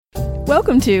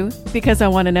Welcome to Because I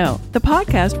Want to Know, the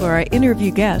podcast where I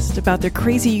interview guests about their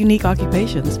crazy, unique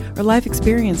occupations or life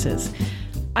experiences.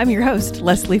 I'm your host,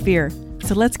 Leslie Fear.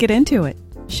 So let's get into it,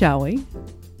 shall we?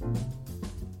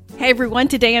 Hey everyone,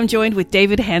 today I'm joined with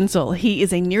David Hensel. He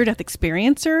is a near-death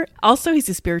experiencer. Also, he's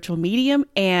a spiritual medium,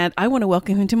 and I want to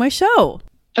welcome him to my show.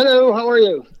 Hello, how are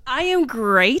you? I am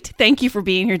great. Thank you for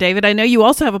being here, David. I know you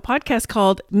also have a podcast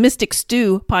called Mystic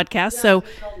Stew Podcast. Yeah, so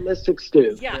it's called Mystic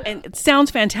Stew. Yeah, and it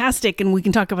sounds fantastic, and we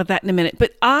can talk about that in a minute.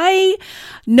 But I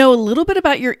know a little bit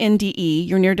about your NDE,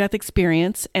 your near-death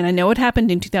experience, and I know it happened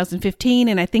in 2015,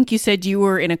 and I think you said you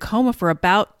were in a coma for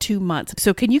about 2 months.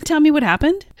 So can you tell me what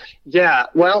happened? Yeah,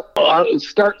 well, I'll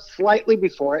start slightly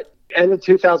before it. End of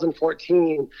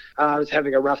 2014, I was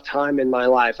having a rough time in my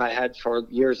life. I had for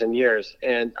years and years,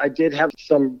 and I did have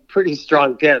some pretty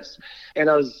strong gifts, and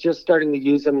I was just starting to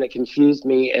use them, and it confused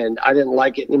me, and I didn't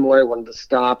like it anymore. I wanted to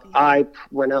stop. I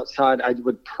went outside. I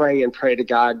would pray and pray to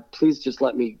God, please just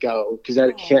let me go, because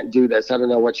I can't do this. I don't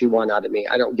know what you want out of me.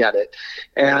 I don't get it.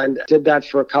 And did that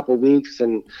for a couple of weeks,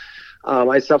 and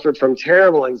I suffered from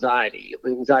terrible anxiety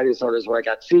disorders where I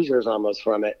got seizures almost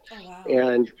from it. Oh, wow.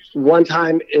 And one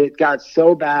time it got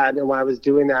so bad, and when I was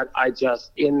doing that,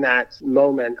 in that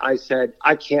moment, I said,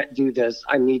 I can't do this.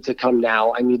 I need to come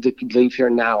now. I need to leave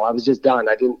here now. I was just done.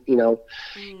 I didn't,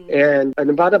 And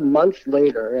about a month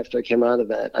later, after I came out of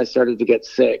that, I started to get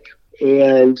sick.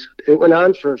 And it went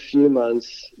on for a few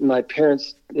months. My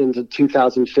parents, into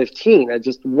 2015, I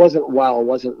just wasn't well,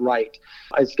 wasn't right.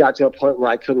 I just got to a point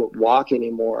where I couldn't walk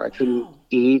anymore. I couldn't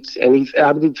eat.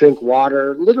 I would drink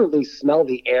water. Literally smell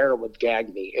the air would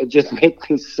gag me. It just made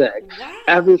me sick. Wow.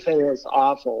 Everything was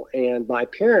awful. And my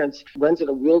parents rented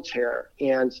a wheelchair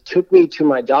and took me to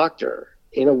my doctor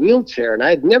in a wheelchair, and I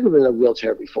had never been in a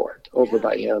wheelchair before over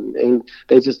by him. And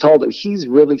they just told him, he's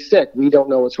really sick. We don't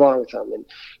know what's wrong with him. And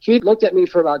he looked at me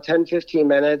for about 10, 15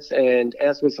 minutes and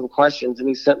asked me some questions, and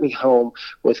he sent me home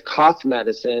with cough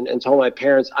medicine and told my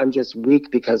parents I'm just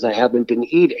weak because I haven't been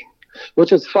eating,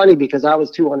 which was funny because I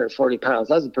was 240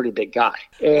 pounds. I was a pretty big guy.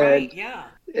 And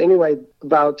anyway,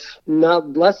 about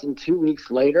less than 2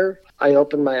 weeks later, I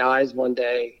opened my eyes one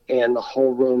day and the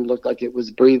whole room looked like it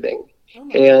was breathing.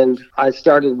 And I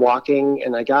started walking,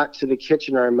 and I got to the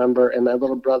kitchen, I remember, and my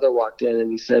little brother walked in,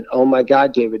 and he said, oh my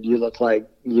God, David, you look like,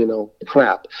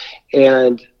 crap.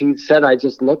 And he said, I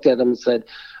just looked at him and said,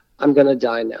 I'm going to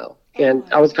die now. And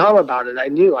I was calm about it.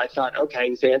 I thought, okay,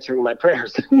 he's answering my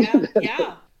prayers.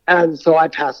 Yeah. And so I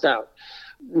passed out.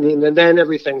 And then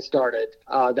everything started.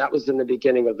 That was in the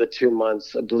beginning of the 2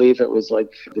 months. I believe it was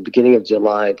like the beginning of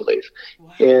July, I believe.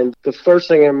 Wow. And the first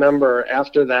thing I remember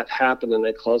after that happened and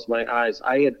I closed my eyes,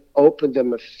 I had opened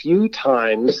them a few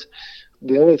times.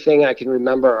 The only thing I can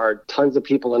remember are tons of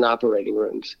people in operating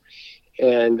rooms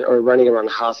or running around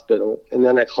the hospital. And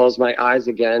then I closed my eyes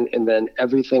again, and then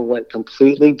everything went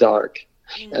completely dark.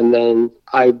 And then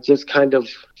I just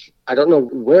I don't know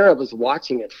where I was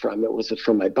watching it from. Was it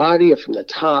from my body or from the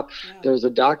top? Yeah. There was a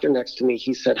doctor next to me.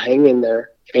 He said, hang in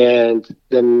there. And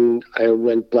then I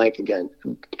went blank again,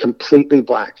 completely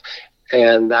black.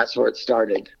 And that's where it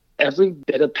started. Every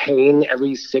bit of pain,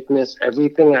 every sickness,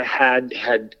 everything I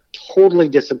had totally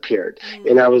disappeared.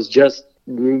 And I was just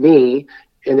me,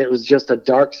 and it was just a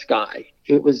dark sky.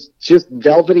 It was just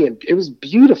velvety, and it was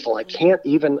beautiful. I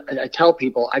tell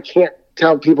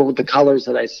people with the colors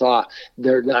that I saw,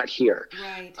 they're not here.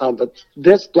 Right. But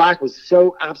this black was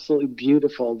so absolutely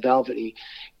beautiful and velvety.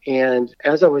 And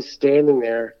as I was standing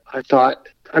there, I thought,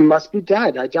 I must be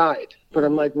dead. I died. But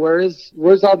I'm like, where's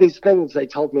all these things they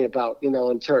told me about,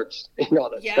 in church, all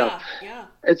that stuff. Yeah.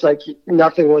 It's like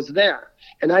nothing was there.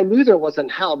 And I knew there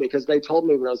wasn't hell because they told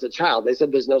me when I was a child. They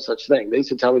said there's no such thing. They used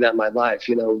to tell me that in my life,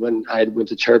 when I went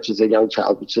to church as a young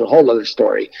child, which is a whole other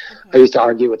story. Okay. I used to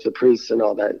argue with the priests and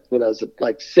all that when I was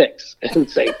like 6 and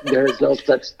say there's no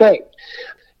such thing.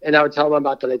 And I would tell them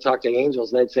about that I talk to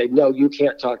angels, and they'd say, no, you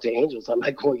can't talk to angels. I'm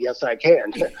like, well, yes, I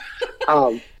can.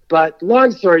 But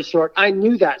long story short, I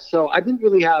knew that. So I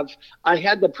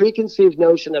had the preconceived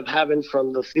notion of heaven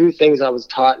from the few things I was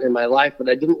taught in my life, but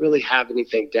I didn't really have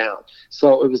anything down.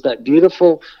 So it was that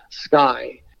beautiful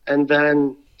sky. And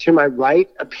then to my right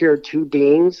appeared 2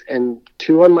 beings, and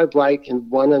 2 on my right and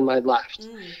 1 on my left.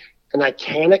 And I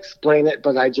can't explain it,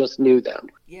 but I just knew them.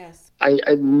 Yes.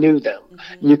 I knew them.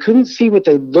 Mm-hmm. You couldn't see what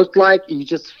they looked like. You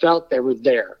just felt they were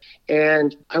there.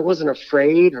 And I wasn't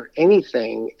afraid or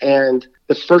anything. And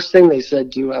the first thing they said,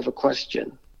 do you have a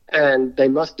question? And they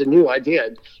must have knew I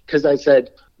did, because I said,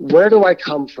 where do I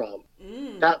come from?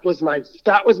 That was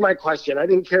my question. I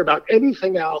didn't care about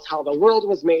anything else, how the world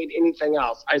was made, anything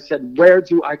else. I said, where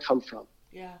do I come from?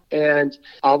 Yeah. And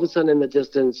all of a sudden in the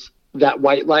distance, that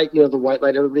white light, the white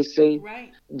light everybody's seen.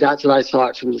 Right. That's what I saw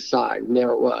it from the side, and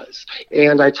there it was.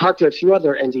 And I talked to a few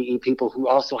other NDE people who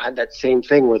also had that same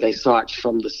thing where they saw it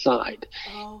from the side.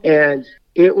 Oh. And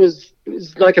it was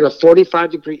like at a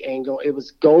 45-degree angle. It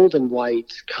was gold and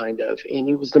white, kind of, and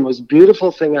it was the most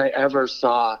beautiful thing I ever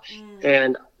saw.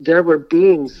 And there were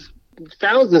beings,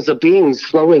 thousands of beings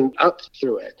flowing up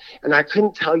through it. And I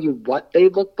couldn't tell you what they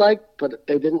looked like, but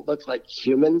they didn't look like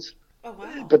humans. Oh,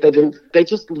 wow. But they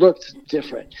just looked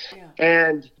different. Yeah.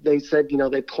 And they said,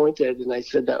 they pointed, and I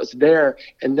said that was there.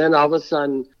 And then all of a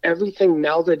sudden, everything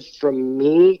melded from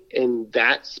me in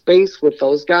that space with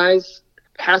those guys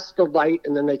past the light,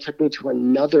 and then they took me to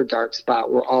another dark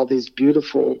spot where all these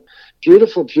beautiful,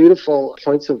 beautiful, beautiful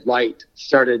points of light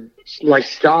started, like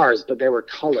stars, but they were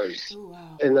colors. Ooh,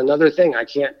 wow. And another thing, I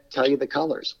can't tell you the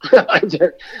colors.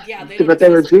 Yeah, but they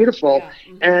were beautiful. Yeah.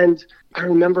 Mm-hmm. And I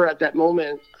remember at that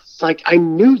moment, it's like I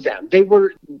knew them. They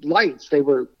were lights. They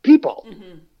were people.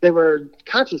 Mm-hmm. They were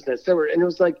consciousness. And it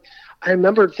was like, I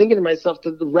remember thinking to myself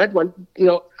that the red one,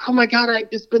 oh my God,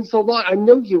 it's been so long. I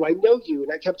know you.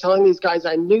 And I kept telling these guys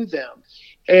I knew them.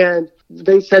 And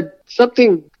they said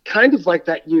something kind of like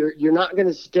that. You're not going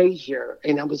to stay here.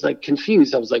 And I was like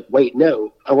confused. I was like, wait,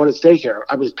 no, I want to stay here.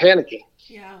 I was panicking.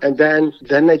 Yeah. And then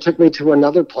they took me to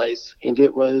another place, and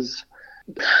it was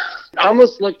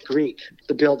almost like Greek,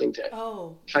 the building did.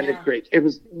 Oh, kind of Greek. It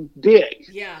was big.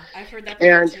 Yeah, I've heard that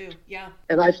before too. Yeah.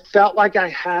 And I felt like I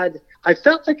had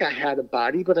a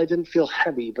body, but I didn't feel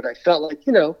heavy. But I felt like,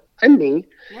 I'm me.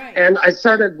 Right. And I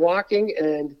started walking,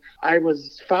 and I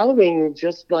was following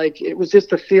just like, it was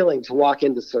just a feeling to walk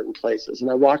into certain places.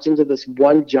 And I walked into this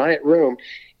one giant room,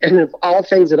 and of all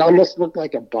things, it almost looked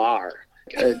like a bar.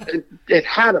 It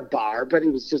had a bar, but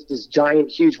it was just this giant,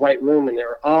 huge white room, and there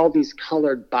were all these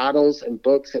colored bottles and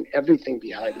books and everything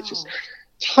behind it, just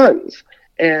tons.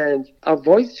 And a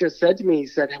voice just said to me, he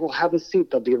said, well, have a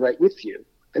seat. They'll be right with you.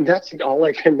 And that's all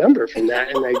I can remember from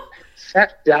that. And I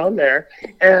sat down there,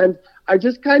 and I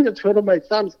just kind of twiddled my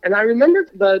thumbs. And I remember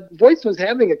the voice was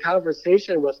having a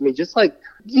conversation with me, just like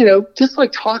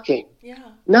talking.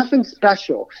 Yeah. Nothing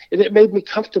special. It made me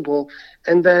comfortable.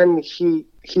 And then he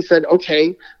said,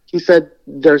 okay. He said,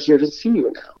 they're here to see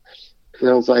you now. And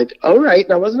I was like, all right.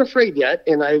 And I wasn't afraid yet.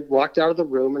 And I walked out of the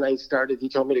room, and he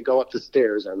told me to go up the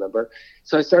stairs, I remember.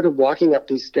 So I started walking up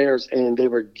these stairs, and they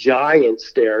were giant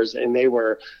stairs, and they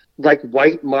were like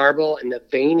white marble, and the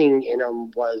veining in them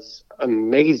was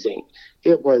amazing.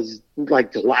 It was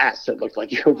like glass. It looked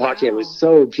like you were walking. Wow. It was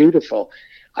so beautiful.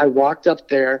 I walked up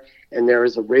there, and there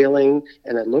was a railing,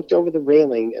 and I looked over the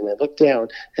railing, and I looked down,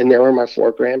 and there were my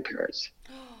 4 grandparents.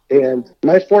 And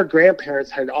my 4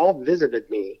 grandparents had all visited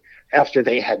me after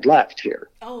they had left here.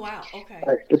 Oh, wow. Okay.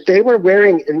 But they were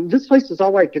wearing, and this place was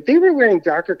all white, but they were wearing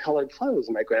darker colored clothes.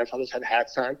 My grandfathers had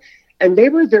hats on, and they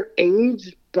were their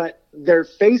age, but their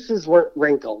faces weren't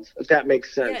wrinkled, if that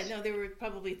makes sense. Yeah, no, they were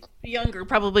probably younger,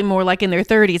 probably more like in their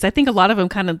 30s. I think a lot of them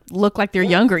kind of look like they're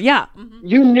younger. Yeah. Mm-hmm.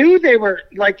 You knew they were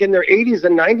like in their 80s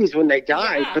and 90s when they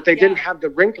died, but they didn't have the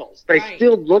wrinkles. They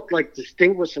still looked like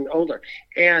distinguished and older.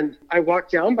 And I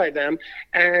walked down by them,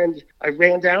 and I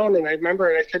ran down, and I remember,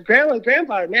 and I said, Grandma,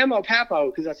 Grandpa, Mamo, Papo,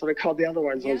 because that's what I called the other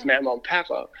ones, was Mamo and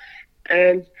Papo.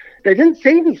 And they didn't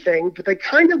say anything, but they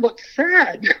kind of looked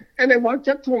sad. And I walked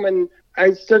up to them, and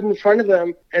I stood in front of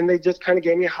them, and they just kind of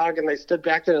gave me a hug, and they stood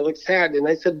back there and looked sad. And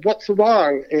I said, what's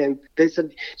wrong? And they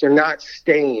said, they're not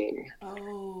staying.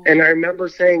 Oh. And I remember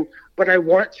saying, but I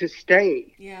want to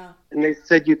stay. Yeah. And they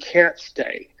said, you can't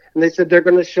stay. And they said, they're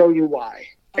going to show you why.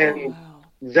 And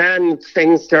then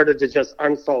things started to just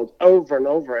unfold over and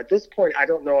over. At this point, I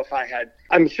don't know if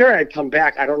I'm sure I'd come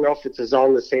back. I don't know if it's all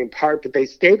in the same part, but they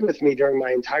stayed with me during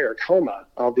my entire coma,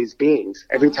 all these beings.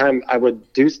 Every time I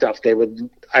would do stuff,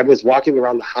 I was walking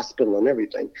around the hospital and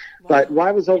everything. Wow. But while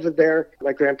I was over there,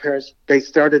 my grandparents, they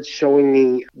started showing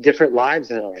me different lives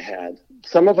that I had.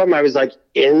 Some of them I was like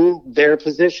in their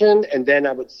position, and then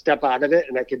I would step out of it,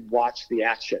 and I could watch the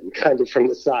action kind of from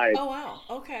the side. Oh, wow.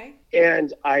 Okay.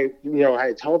 And I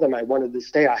told them I wanted to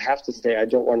stay. I have to stay. I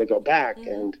don't want to go back. Mm-hmm.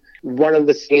 And one of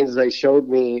the scenes they showed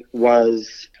me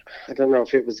was, I don't know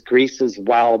if it was Greece as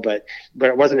well, but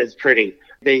it wasn't as pretty.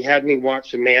 They had me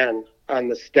watch a man on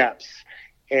the steps,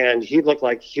 and he looked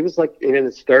like he was like in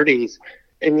his 30s,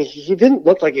 and he didn't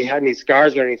look like he had any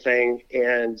scars or anything.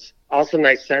 And all of a sudden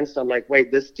I sensed, I'm like,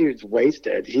 wait, this dude's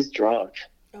wasted. He's drunk.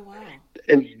 Oh, wow.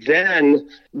 And then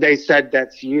they said,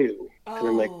 that's you. Oh. And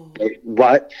I'm like, wait,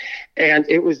 what? And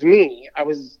it was me. I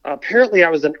was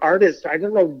an artist. I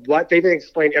don't know what. They didn't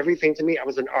explain everything to me. I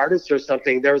was an artist or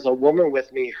something. There was a woman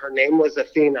with me. Her name was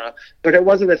Athena, but it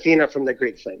wasn't Athena from the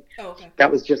Greek thing. Oh, okay.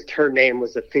 That was just her name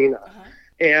was Athena. Uh-huh.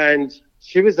 And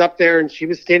she was up there and she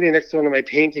was standing next to one of my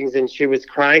paintings and she was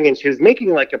crying and she was making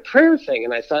like a prayer thing.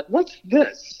 And I thought, what's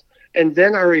this? And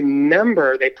then I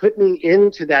remember they put me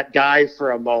into that guy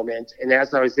for a moment. And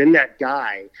as I was in that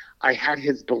guy, I had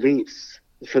his beliefs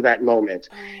for that moment.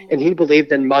 And he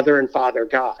believed in Mother and Father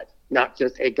God, not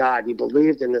just a God. He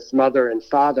believed in this Mother and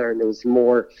Father, and it was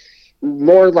more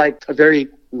like a very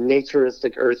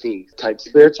naturistic, earthy type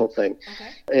spiritual thing.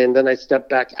 Okay. And then I stepped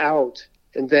back out,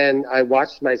 and then I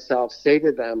watched myself say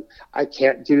to them, I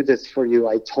can't do this for you.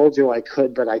 I told you I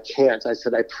could, but I can't. I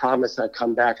said, I promise I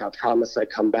come back. I promise I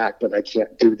come back, but I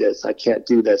can't do this. I can't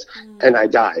do this. And I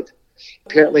died.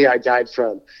 Apparently I died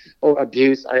from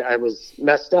abuse. I was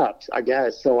messed up, I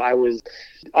guess. So I was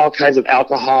all kinds of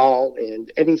alcohol and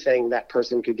anything that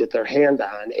person could get their hand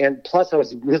on. And plus I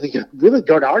was really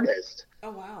good artist.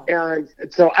 Oh, wow. And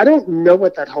so I don't know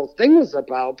what that whole thing was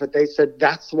about, but they said,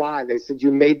 that's why. They said,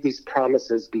 you made these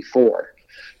promises before.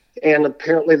 And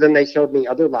apparently then they showed me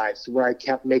other lives where I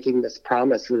kept making this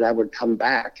promise that I would come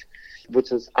back,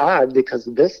 which is odd because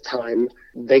this time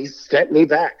they sent me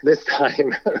back this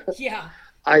time. Yeah.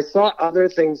 I saw other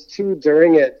things too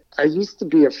during it. I used to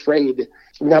be afraid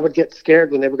and I would get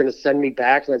scared when they were going to send me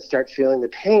back and I'd start feeling the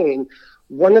pain.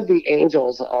 One of the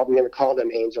angels, I'm going to call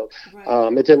them angels.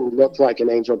 Right. It didn't look like an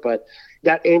angel, but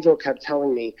that angel kept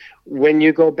telling me, when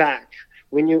you go back,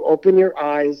 when you open your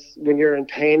eyes, when you're in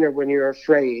pain or when you're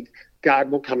afraid,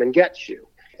 God will come and get you.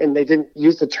 And they didn't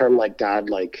use the term like God,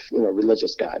 like,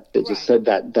 religious God. They just said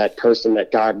that person,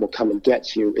 that God will come and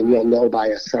get you and you'll know by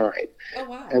a sign. Oh,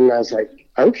 wow. And I was like,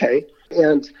 okay.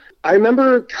 And I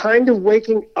remember kind of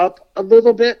waking up a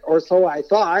little bit, or so I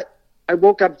thought. I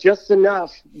woke up just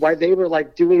enough while they were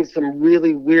like doing some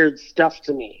really weird stuff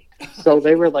to me. So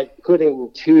they were like putting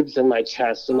tubes in my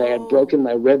chest and they had broken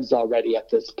my ribs already at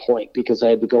this point because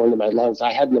I had to go into my lungs.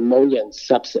 I had pneumonia and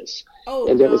sepsis.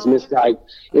 It was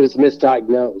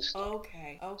misdiagnosed.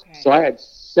 Okay. So I had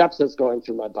sepsis going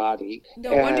through my body.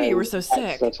 No wonder you were so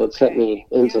sick. That's what sent me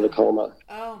into the coma.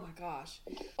 Oh my gosh.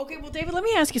 Okay, well, David, let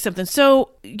me ask you something. So,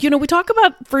 we talk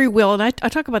about free will, and I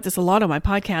talk about this a lot on my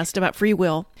podcast about free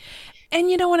will. And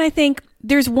and I think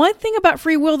there's one thing about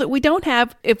free will that we don't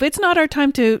have. If it's not our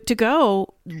time to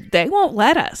go, they won't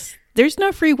let us. There's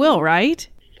no free will, right?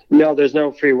 No, there's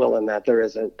no free will in that. There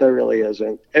isn't. There really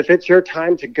isn't. If it's your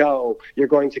time to go, you're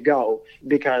going to go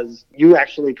because you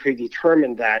actually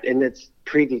predetermined that, and it's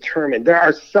predetermined. There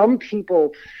are some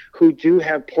people who do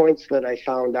have points that I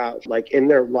found out, like in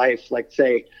their life, like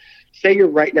say you're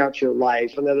writing out your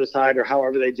life on the other side or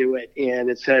however they do it, and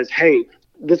it says, hey,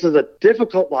 this is a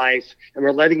difficult life, and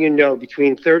we're letting you know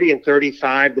between 30 and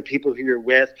 35, the people who you're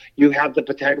with, you have the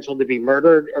potential to be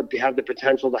murdered or have the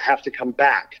potential to have to come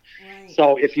back. Right.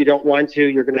 So if you don't want to,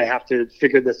 you're going to have to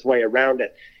figure this way around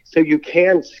it. So you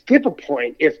can skip a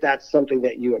point if that's something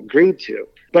that you agreed to.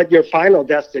 But your final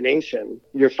destination,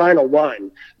 your final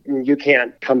one, you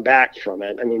can't come back from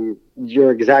it. I mean, you're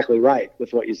exactly right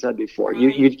with what you said before.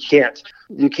 Right. You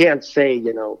can't say,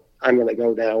 I'm going to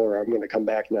go now or I'm going to come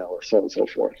back now or so on and so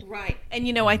forth. Right. And,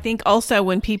 I think also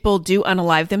when people do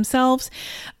unalive themselves,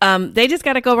 they just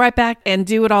got to go right back and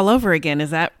do it all over again.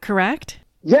 Is that correct?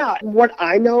 Yeah. What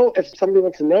I know, if somebody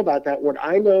wants to know about that,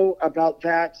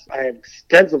 I have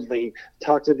extensively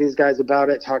talked to these guys about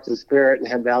it, talked to the spirit and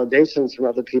had validations from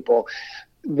other people.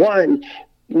 One,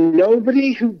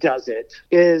 nobody who does it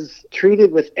is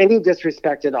treated with any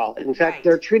disrespect at all. In fact,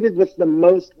 they're treated with the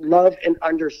most love and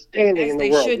understanding in the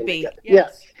world. As they should be.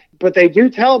 Yes. But they do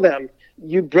tell them,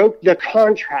 you broke the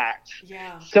contract.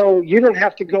 Yeah. So you don't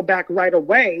have to go back right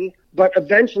away, but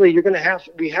eventually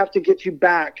we have to get you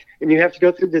back, and you have to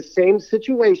go through the same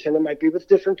situation. It might be with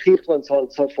different people and so on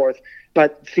and so forth,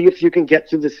 but see if you can get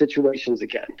through the situations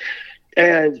again.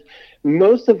 And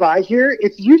most of I hear,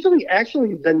 it's usually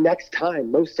actually the next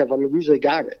time. Most of them usually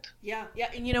got it. Yeah.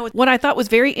 And what I thought was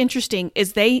very interesting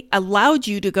is they allowed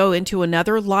you to go into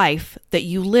another life that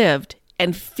you lived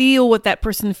and feel what that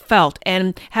person felt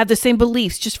and have the same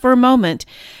beliefs just for a moment.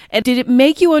 And did it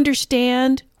make you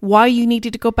understand why you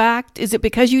needed to go back? Is it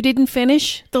because you didn't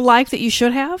finish the life that you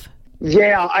should have?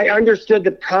 Yeah, I understood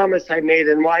the promise I made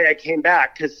and why I came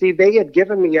back. Because, see, they had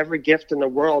given me every gift in the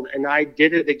world, and I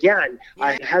did it again. Yeah.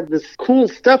 I had this cool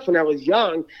stuff when I was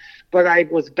young, but I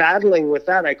was battling with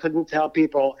that. I couldn't tell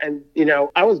people. And,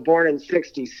 I was born in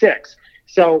 1966.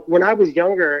 So when I was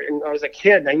younger and I was a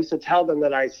kid, I used to tell them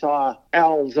that I saw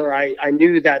elves, or I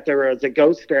knew that there was a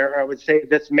ghost there. Or I would say,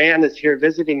 this man is here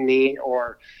visiting me,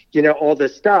 or, all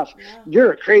this stuff. Yeah.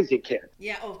 You're a crazy kid.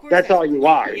 Yeah, of course. That's all you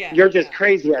are. Yeah. You're just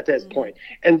crazy at this point.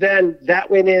 And then that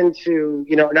went into,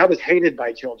 and I was hated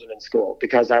by children in school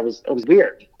because I was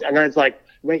weird. And I was like,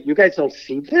 wait, you guys don't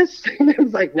see this? And it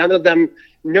was like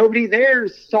nobody there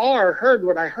saw or heard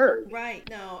what I heard. Right.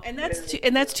 No. And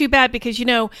that's too bad because,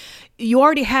 you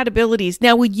already had abilities.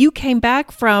 Now, when you came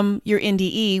back from your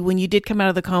NDE, when you did come out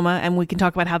of the coma, and we can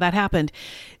talk about how that happened,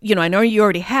 I know you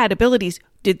already had abilities.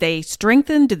 Did they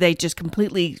strengthen? Did they just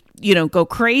completely, go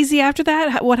crazy after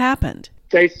that? What happened?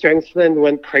 They strengthened,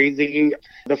 went crazy.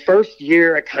 The first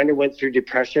year, I kind of went through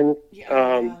depression.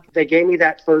 They gave me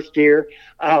that first year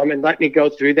and let me go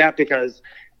through that because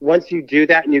once you do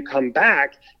that and you come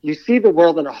back, you see the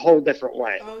world in a whole different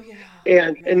way. Oh,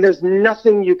 yeah. And there's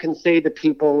nothing you can say to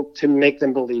people to make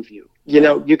them believe you.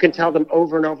 You can tell them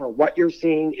over and over, what you're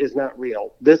seeing is not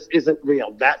real. This isn't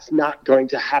real. That's not going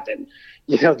to happen.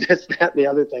 This, that, and the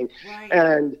other thing. Right.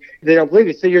 And they don't believe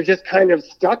you. So you're just kind of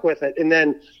stuck with it. And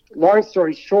then, long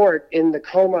story short, in the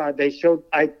coma, they showed,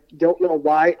 I don't know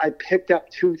why, I picked up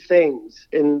two things.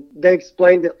 And they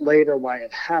explained it later why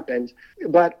it happened.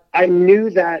 But I knew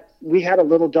that we had a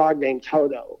little dog named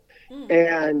Toto.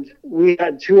 And we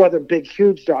had two other big,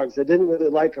 huge dogs. I didn't really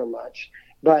like her much.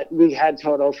 But we had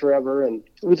Toto forever, and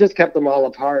we just kept them all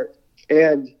apart.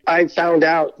 And I found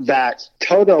out that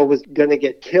Toto was going to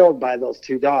get killed by those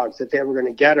two dogs, that they were going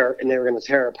to get her and they were going to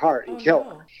tear her apart and kill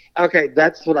her. Okay,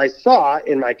 that's what I saw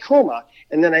in my coma.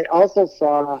 And then I also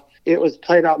saw, it was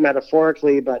played out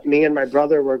metaphorically, but me and my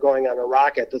brother were going on a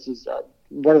rocket. This is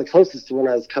one of the closest to when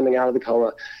I was coming out of the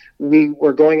coma. We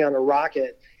were going on a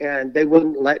rocket, and they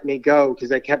wouldn't let me go because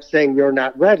they kept saying, "You're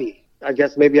not ready." I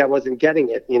guess maybe I wasn't getting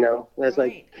it, And I was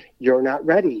like, "You're not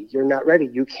ready. You're not ready.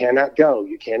 You cannot go.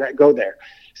 You cannot go there."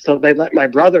 So they let my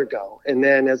brother go. And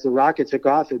then as the rocket took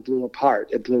off, it blew apart.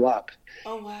 It blew up.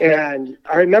 Oh, wow. And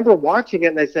I remember watching it,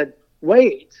 and I said,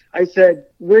 "Wait." I said,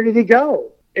 "Where did he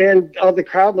go?" And all the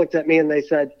crowd looked at me, and they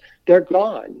said, "They're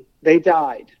gone. They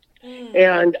died."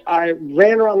 And I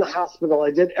ran around the hospital. I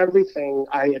did everything.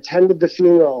 I attended the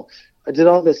funeral. I did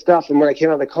all this stuff. And when I came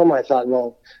out of the coma, I thought,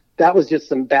 well, that was just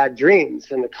some bad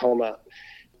dreams in the coma.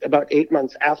 About 8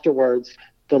 months afterwards,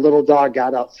 the little dog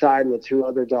got outside and the two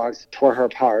other dogs tore her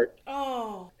apart.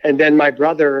 Oh. And then my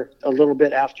brother, a little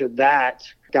bit after that,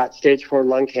 got stage 4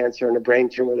 lung cancer and a brain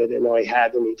tumor that I didn't know he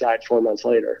had, and he died 4 months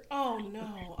later. Oh,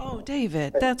 no. Oh,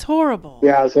 David, that's horrible.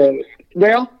 Yeah,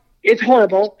 well, it's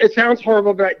horrible. It sounds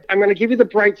horrible, but I'm going to give you the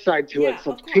bright side to it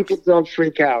so people don't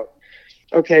freak out.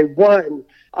 Okay, one,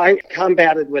 I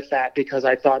combated with that because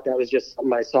I thought that was just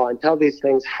something I saw until these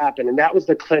things happened. And that was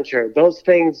the clincher. Those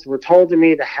things were told to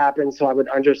me to happen so I would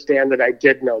understand that I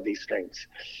did know these things.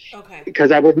 Okay.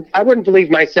 Because I wouldn't believe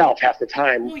myself half the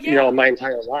time, my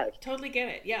entire life. Totally get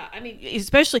it. Yeah. I mean,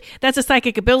 especially that's a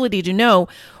psychic ability to know.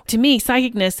 To me,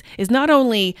 psychicness is not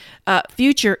only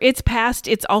future, it's past,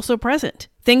 it's also present.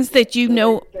 Things that you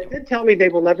know. They did tell me they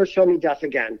will never show me death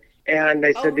again. And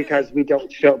they said, because we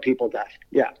don't show people death.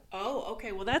 Yeah. Oh,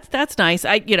 okay. Well, that's nice. So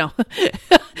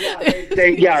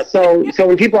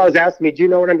when people always ask me, do you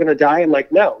know when I'm going to die? I'm like,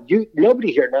 no,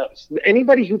 nobody here knows.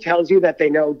 Anybody who tells you that they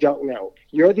know, don't know.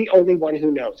 You're the only one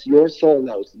who knows. Your soul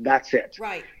knows. That's it.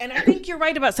 Right. And I think you're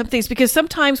right about some things, because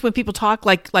sometimes when people talk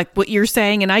like what you're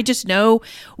saying, and I just know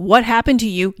what happened to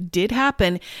you did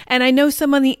happen. And I know so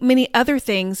many other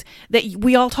things that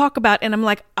we all talk about. And I'm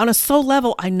like, on a soul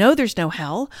level, I know there's no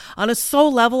hell. On a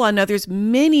soul level, I know there's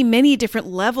many, many different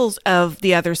levels of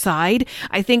the other side.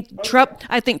 I think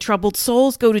troubled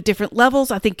souls go to different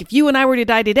levels. I think if you and I were to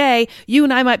die today, you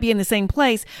and I might be in the same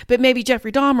place, but maybe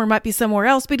Jeffrey Dahmer might be somewhere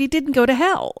else, but he didn't go to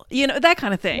hell. That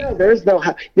kind of thing. No, there's no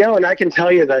hell. No, and I can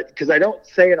tell you that because I don't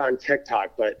say it on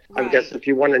TikTok, but right. I guess if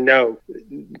you want to know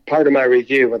part of my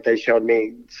review, what they showed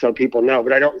me, so people know,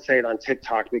 but I don't say it on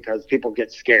TikTok because people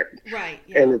get scared. Right.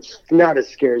 Yeah. And it's not as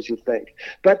scary as you think.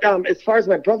 But as far as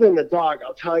my brother and the dog,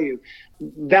 I'll tell you,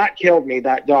 that killed me,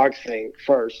 that dog thing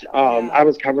first. I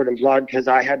was covered in blood because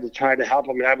I had to try to help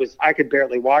him, and I could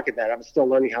barely walk at that. I was still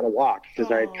learning how to walk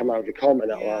because I had come out of the coma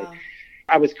not long.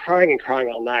 I was crying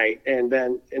all night, and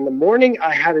then in the morning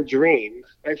I had a dream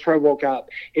after I woke up,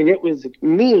 and it was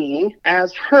me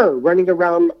as her running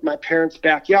around my parents'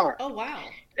 backyard. Oh, wow.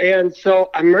 And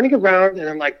so I'm running around, and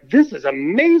I'm like, this is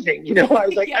amazing. I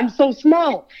was like, I'm so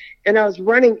small. And I was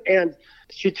running, and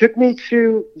she took me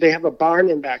they have a barn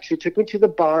in back. She took me to the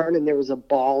barn, and there was a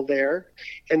ball there.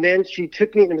 And then she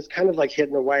took me, and it was kind of like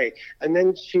hidden away. And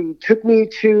then she took me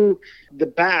to the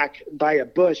back by a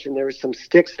bush, and there were some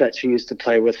sticks that she used to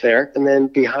play with there. And then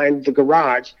behind the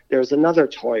garage, there was another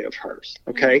toy of hers.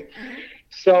 Okay. Mm-hmm.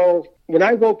 So when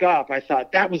I woke up, I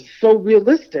thought that was so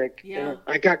realistic. Yeah. And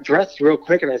I got dressed real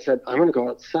quick, and I said, I'm going to go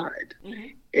outside. Mm-hmm.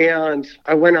 And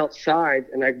I went outside,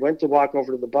 and I went to walk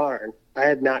over to the barn. I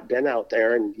had not been out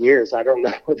there in years. I don't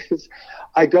know what it is.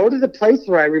 I go to the place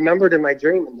where I remembered in my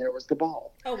dream, and there was the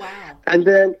ball. Oh, wow. And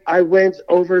then I went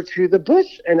over to the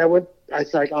bush, and I was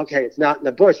like, okay, it's not in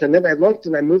the bush. And then I looked,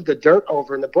 and I moved the dirt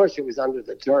over in the bush. It was under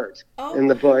the dirt in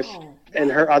the bush. Wow. And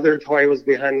her other toy was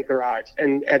behind the garage.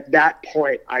 And at that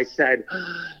point, I said,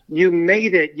 you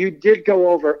made it. You did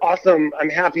go over. Awesome. I'm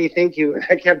happy. Thank you. And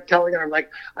I kept telling her, I'm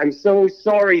like, I'm so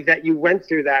sorry that you went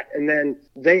through that. And then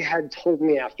they had told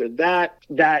me after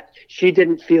that she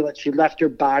didn't feel it. She left her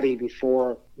body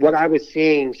before what I was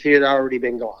seeing. She had already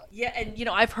been gone. Yeah. And,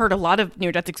 I've heard a lot of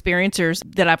near-death experiencers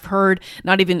that I've heard,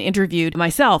 not even interviewed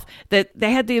myself, that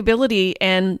they had the ability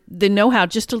and the know-how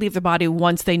just to leave the body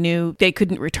once they knew they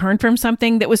couldn't return from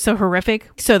something that was so horrific.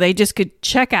 So they just could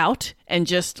check out and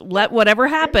just let whatever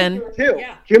happen.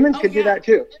 Yeah. Humans could do that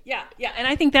too. Yeah. Yeah. And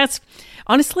I think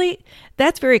honestly,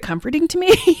 that's very comforting to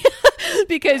me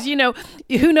because,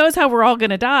 who knows how we're all going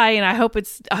to die. And I hope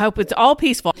it's all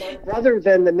peaceful. Rather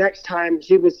than the next time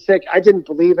he was sick, I didn't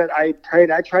believe it. I prayed.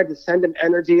 I tried to send him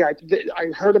energy. I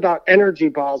heard about energy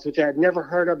balls, which I had never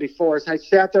heard of before. So I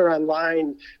sat there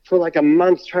online for like a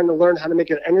month trying to learn how to make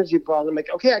an energy ball. I'm like,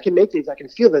 okay, I can make these. I can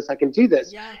feel this. I can do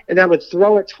this. Yeah. And I would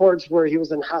throw it towards where he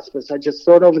was in hospice. I just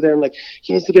throw it over there and like,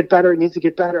 he needs to get better. He needs to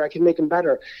get better. I can make him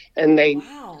better. And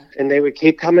they would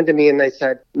keep coming to me and they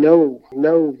said, no,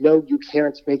 you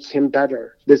can't make him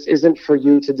better. This isn't for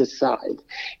you to decide.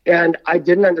 And I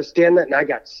didn't understand that. And I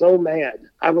got so mad.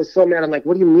 I was so mad. I'm like,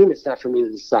 what do you mean it's not for me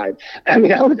to decide? I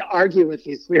mean, I would argue with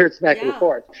these spirits back and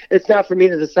forth. It's not for me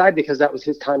to decide because that was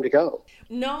his time to go.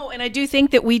 No, and I do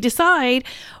think that we decide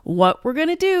what we're going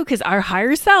to do because our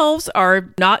higher selves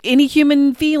are not any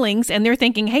human feelings and they're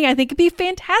thinking, hey, I think it'd be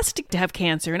fantastic to have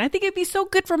cancer and I think it'd be so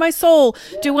good for my soul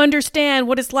to understand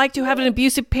what it's like to have an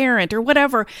abusive parent or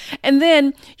whatever. And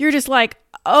then you're just like,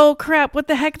 oh crap, what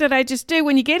the heck did I just do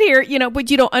when you get here? But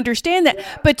you don't understand that.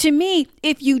 Yeah. But to me,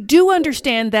 if you do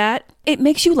understand that, it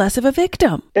makes you less of a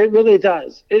victim. It really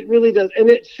does. It really does. And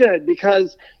it should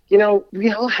because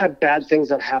we all have bad things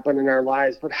that happen in our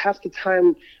lives, but half the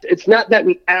time it's not that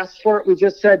we asked for it. We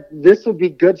just said, this would be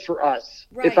good for us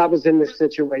if I was in this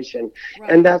situation.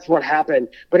 Right. And that's what happened.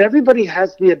 But everybody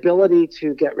has the ability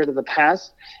to get rid of the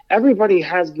past. Everybody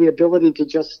has the ability to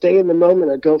just stay in the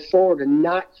moment and go forward and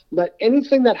not let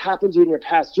anything that happened to you in your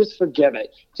past, just forgive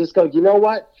it. Just go, you know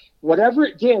what? Whatever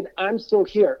it did, I'm still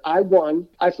here. I won.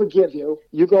 I forgive you.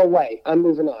 You go away. I'm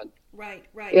moving on. Right.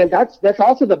 And that's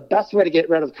also the best way to get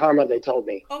rid of karma, they told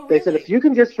me. Oh, really? They said, if you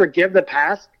can just forgive the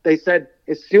past, they said,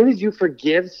 as soon as you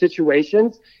forgive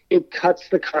situations, it cuts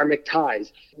the karmic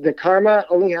ties. The karma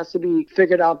only has to be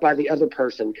figured out by the other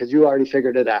person because you already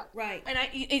figured it out. Right. And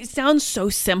it sounds so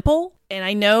simple. And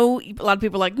I know a lot of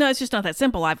people are like, no, it's just not that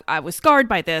simple. I was scarred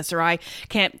by this, or I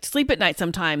can't sleep at night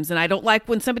sometimes. And I don't like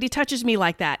when somebody touches me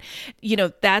like that.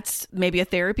 That's maybe a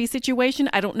therapy situation.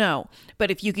 I don't know.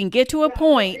 But if you can get to a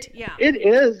point. It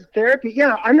is therapy.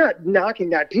 Yeah, I'm not knocking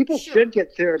that. People should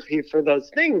get therapy for those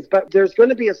things. But there's going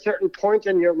to be a certain point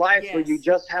in your life where you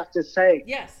just have to say,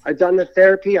 I've done the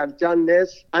therapy. I've done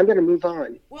this. I'm going to move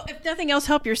on. Well, if nothing else,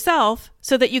 help yourself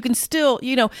so that you can still,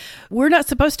 we're not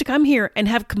supposed to come here and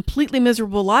have completely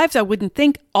miserable lives. I wouldn't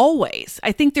think always.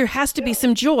 I think there has to be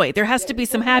some joy. There has to be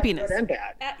some happiness.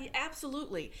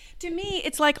 Absolutely. To me,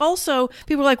 it's like also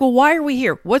people are like, well, why are we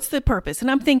here? What's the purpose?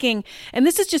 And I'm thinking, and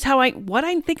this is just what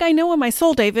I think I know in my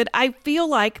soul, David. I feel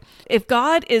like if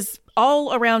God is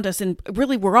all around us, and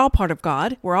really we're all part of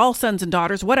God, we're all sons and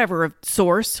daughters, whatever of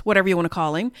source, whatever you want to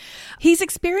call him, he's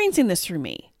experiencing this through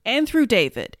me and through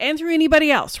David and through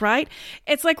anybody else, right?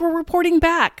 It's like we're reporting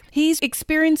back. He's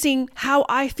experiencing how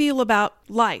I feel about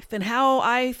life and how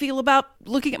I feel about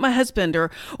looking at my husband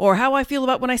or how I feel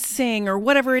about when I sing or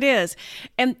whatever it is.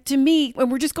 And to me, when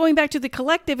we're just going back to the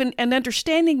collective and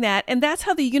understanding that, and that's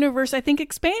how the universe, I think,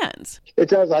 expands. It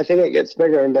does. I think it gets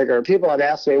bigger and bigger. People had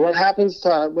asked me, what happens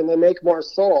to when they make more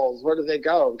souls? Where do they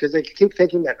go? Because they keep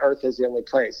thinking that Earth is the only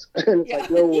place. And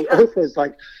it's like, no, Earth is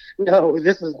like, no,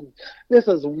 this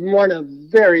is one of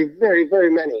very, very,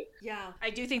 very many. Yeah, I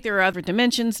do think there are other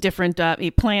dimensions, different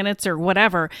planets or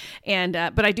whatever. And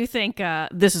but I do think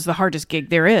this is the hardest gig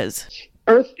there is.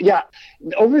 Earth, yeah.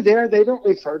 Over there, they don't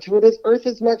refer to it as Earth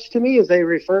as much to me as they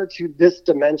refer to this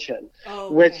dimension,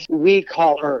 which we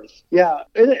call Earth. Yeah,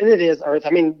 it is Earth. I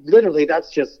mean, literally,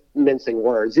 that's just mincing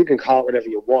words. You can call it whatever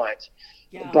you want.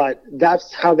 Yeah. But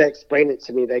that's how they explain it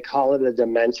to me. They call it a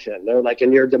dimension. They're like,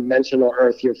 in your dimensional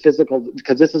Earth, your physical,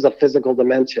 because this is a physical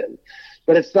dimension.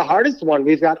 But it's the hardest one.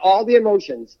 We've got all the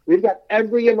emotions. We've got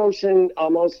every emotion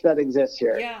almost that exists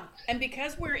here. Yeah. And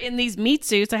because we're in these meat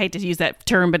suits, I hate to use that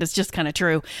term, but it's just kind of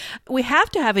true. We have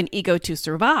to have an ego to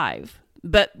survive.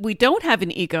 but we don't have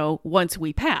an ego once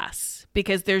we pass,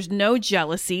 because there's no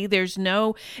jealousy.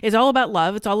 It's all about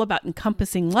love. It's all about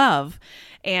encompassing love.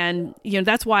 And,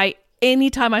 that's why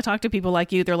anytime I talk to people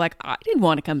like you, they're like, I didn't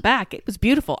want to come back. It was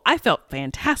beautiful. I felt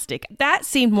fantastic. That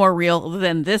seemed more real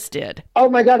than this did. Oh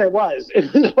my God, it was.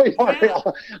 It was way more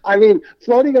real. I mean,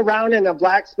 floating around in a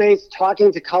black space,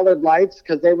 talking to colored lights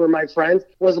because they were my friends,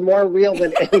 was more real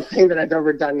than anything that I've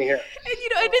ever done here.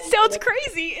 And it sounds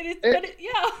crazy.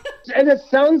 And it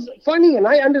sounds funny. And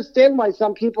I understand why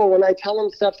some people, when I tell them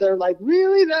stuff, they're like,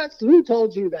 really? Who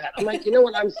told you that? I'm like, you know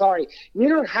what? I'm sorry. You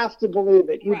don't have to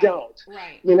believe it. You don't.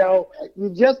 Right. You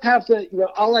just have to,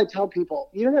 all I tell people,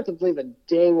 you don't have to believe a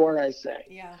dang word I say.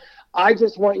 Yeah. I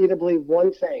just want you to believe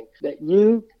one thing, that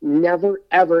you never,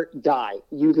 ever die.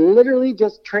 You literally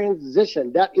just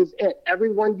transition. That is it.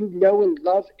 Everyone you know and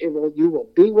love, you will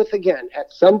be with again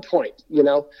at some point,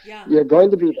 Yeah. You're going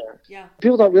to be there. Yeah.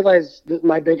 People don't realize that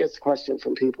my biggest question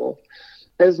from people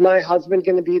is, my husband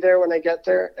going to be there when I get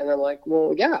there? And I'm like,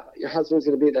 well, yeah, your husband's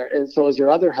going to be there. And so is your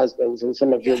other husbands and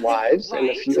some of your wives and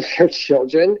a few of your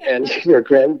children and your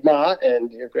grandma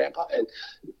and your grandpa and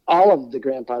all of the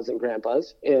grandpas and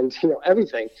grandpas and,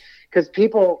 everything. Because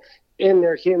people in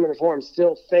their human form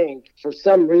still think for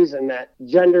some reason that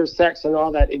gender, sex, and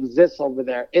all that exists over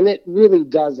there. And it really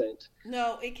doesn't.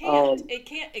 No, it can't. It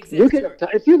can't exist.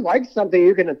 If you like something,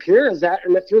 you can appear as that.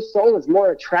 And if your soul is more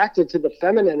attracted to the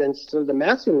feminine instead of the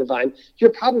masculine divine,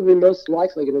 you're probably most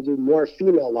likely going to do more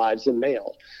female lives than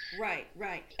male.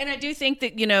 Right. And I do think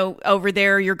that, over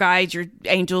there, your guides, your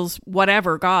angels,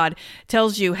 whatever, God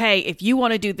tells you, hey, if you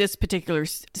want to do this particular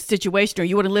situation, or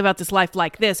you want to live out this life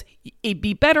like this, it'd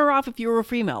be better off if you were a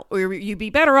female, or you'd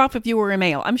be better off if you were a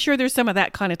male. I'm sure there's some of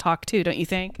that kind of talk too, don't you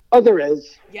think? Oh, there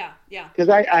is. Yeah. Because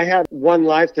I had one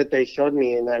life that they showed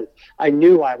me, and I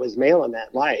knew I was male in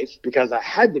that life because I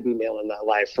had to be male in that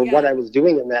life for what I was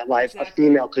doing in that life. Exactly. A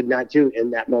female could not do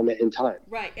in that moment in time.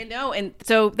 Right. And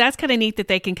so that's kind of neat that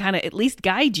they can kind of at least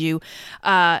guide you.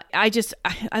 I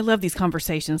love these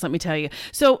conversations, let me tell you.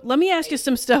 So let me ask you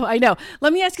some stuff. I know.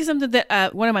 Let me ask you something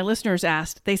that one of my listeners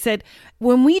asked. They said,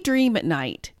 when we dream at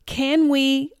night, can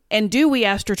we and do we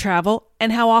astral travel,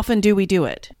 and how often do we do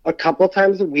it? A couple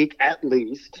times a week at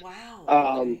least.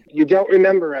 Wow. You don't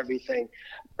remember everything.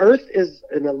 Earth is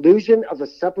an illusion of a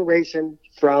separation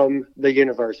from the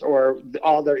universe, or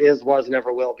all there is, was,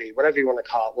 never will be, whatever you want to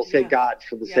call it. We'll say God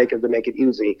for the sake of to make it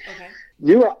easy. Okay.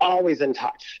 You are always in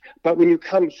touch. But when you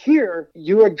come here,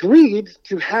 you agreed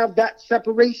to have that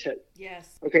separation.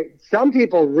 Yes. Okay, some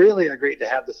people really agreed to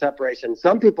have the separation.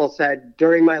 Some people said,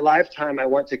 during my lifetime, I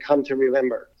want to come to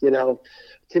remember.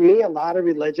 To me, a lot of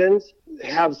religions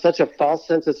have such a false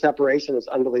sense of separation. It's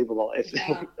unbelievable.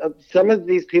 Some of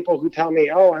these people who tell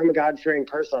me, oh, I'm a God-fearing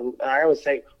person, I always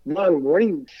say, one, what are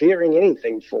you fearing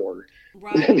anything for?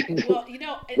 Right. Well,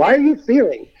 why are you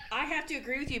fearing? I have to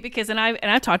agree with you because, and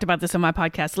I've talked about this on my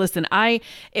podcast. Listen,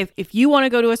 if you want to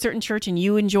go to a certain church and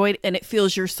you enjoy it and it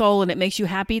fills your soul and it makes you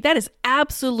happy, that is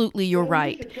absolutely your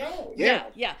right.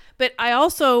 Yeah. But I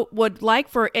also would like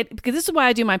for it, because this is why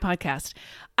I do my podcast.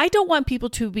 I don't want people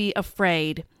to be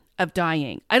afraid of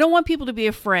dying. I don't want people to be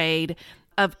afraid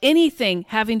of anything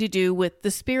having to do with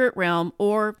the spirit realm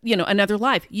or, another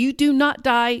life. You do not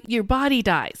die. Your body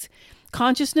dies.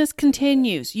 Consciousness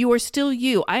continues. You are still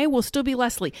you. I will still be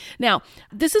Leslie. Now,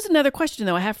 this is another question,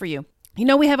 though, I have for you.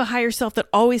 We have a higher self that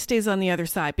always stays on the other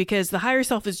side, because the higher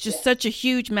self is just such a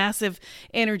huge, massive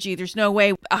energy. There's no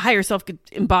way a higher self could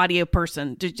embody a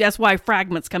person. That's why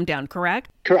fragments come down, correct?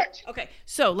 Correct. Okay,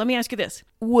 so let me ask you this.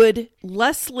 Would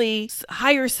Leslie's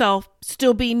higher self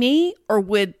still be me, or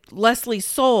would Leslie's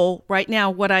soul, right now,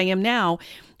 what I am now,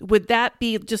 would that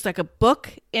be just like a book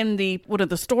in one of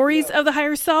the stories of the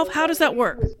higher self? How does that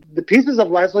work? The pieces of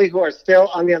Leslie who are still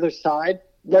on the other side,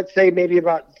 let's say maybe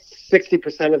about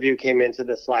 60% of you came into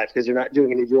this life, because you're not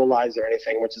doing any dual lives or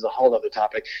anything, which is a whole other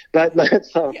topic. But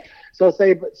so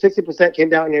say 60% came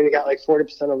down here and you got like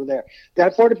 40% over there.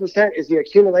 That 40% is the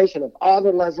accumulation of all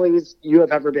the Leslies you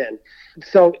have ever been.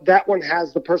 So that one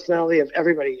has the personality of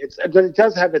everybody. But it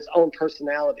does have its own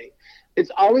personality.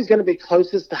 It's always going to be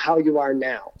closest to how you are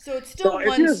now. So it's still one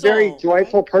soul. If you're a very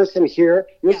joyful person here,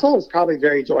 your soul is probably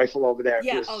very joyful over there.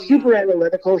 Yeah. If you're super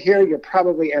analytical here, you're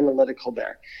probably analytical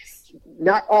there.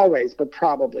 Not always, but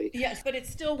probably. Yes, but it's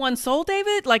still one soul,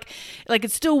 David? Like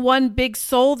it's still one big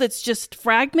soul that's just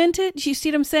fragmented? You see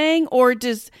what I'm saying? Or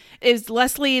is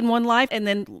Leslie in one life and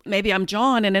then maybe I'm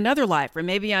John in another life, or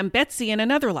maybe I'm Betsy in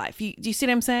another life? Do you see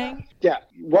what I'm saying? Yeah.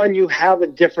 One, you have a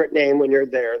different name when you're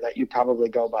there that you probably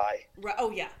go by. Right.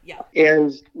 Oh, yeah.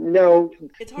 And no,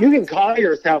 you can call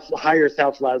yourself higher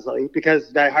self Leslie,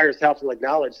 because the higher self will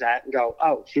acknowledge that and go,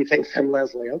 oh, she thinks I'm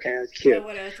Leslie. Okay, that's cute.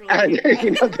 Yeah, that's really And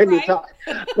then right? you talk.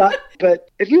 But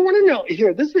if you want to know,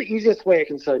 here, this is the easiest way of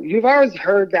concern. You've always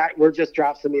heard that we're just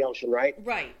drops in the ocean, right?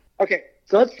 Right. Okay,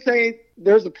 so let's say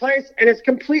there's a place and it's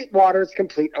complete water, it's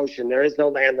complete ocean. There is no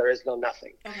land, there is no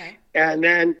nothing. Okay. And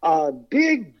then a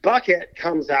big bucket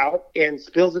comes out and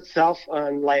spills itself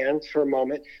on land for a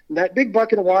moment. And that big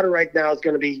bucket of water right now is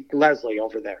going to be Leslie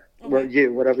over there, where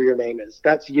you, whatever your name is,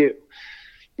 that's you.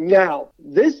 Now,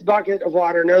 this bucket of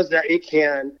water knows that it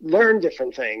can learn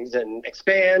different things and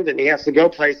expand, and he has to go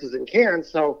places and can.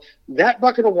 So that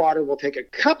bucket of water will take a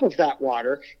cup of that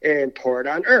water and pour it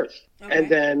on Earth. Okay. And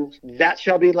then that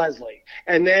shall be Leslie.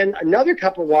 And then another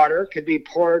cup of water could be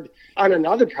poured on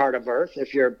another part of Earth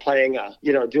if you're playing a,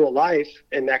 dual life,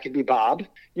 and that could be Bob.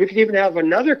 You could even have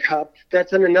another cup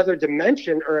that's in another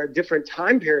dimension or a different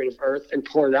time period of Earth and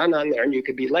pour it on there, and you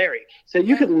could be Larry. So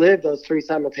you could live those three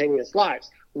simultaneous lives.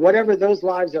 Whatever those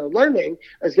lives are learning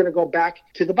is going to go back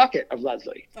to the bucket of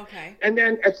Leslie. Okay. And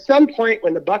then at some point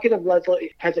when the bucket of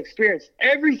Leslie has experienced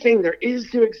everything there is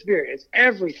to experience,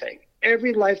 everything,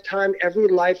 every lifetime, every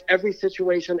life, every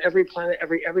situation, every planet,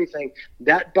 everything,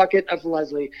 that bucket of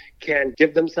Leslie can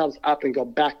give themselves up and go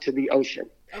back to the ocean.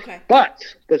 Okay. But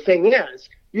the thing is,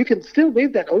 you can still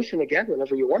leave that ocean again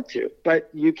whenever you want to, but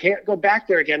you can't go back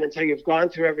there again until you've gone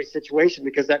through every situation,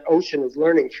 because that ocean is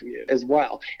learning from you as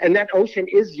well. And that ocean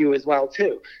is you as well,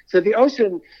 too. So the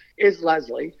ocean is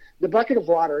Leslie. The bucket of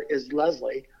water is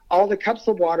Leslie. All the cups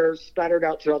of water spattered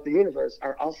out throughout the universe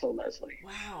are also Leslie.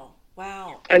 Wow.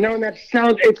 I know, and that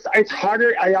sounds, it's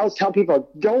harder. I always tell people,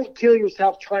 don't kill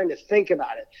yourself trying to think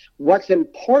about it. What's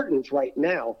important right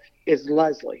now is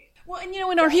Leslie. Well, and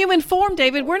in our human form,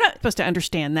 David, we're not supposed to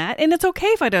understand that. And it's okay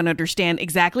if I don't understand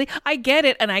exactly. I get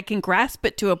it and I can grasp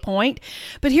it to a point.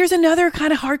 But here's another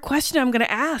kind of hard question I'm going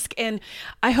to ask. And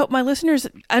I hope my listeners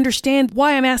understand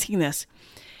why I'm asking this.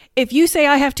 If you say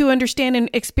I have to understand and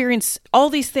experience all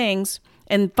these things,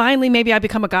 and finally maybe I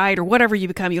become a guide or whatever you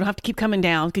become, you don't have to keep coming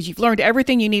down because you've learned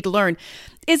everything you need to learn.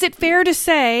 Is it fair to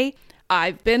say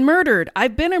I've been murdered,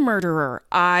 I've been a murderer,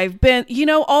 I've been,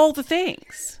 all the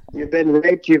things? You've been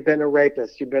raped, you've been a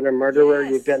rapist, you've been a murderer,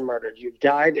 Yes. You've been murdered. You've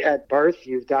died at birth,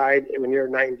 you've died when you're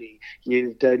 90.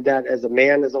 You've done that as a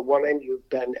man, as a woman. You've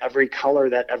been every color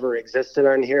that ever existed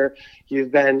on here.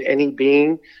 You've been any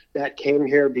being that came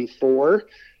here before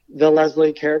the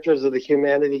Leslie characters of the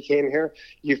humanity came here.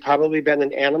 You've probably been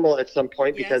an animal at some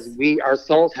point, because our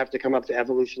souls have to come up to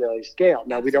evolutionary scale.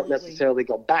 Now, we don't necessarily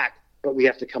go back, but we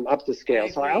have to come up the scale.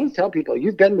 So I always tell people,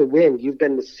 you've been the wind, you've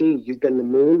been the sea, you've been the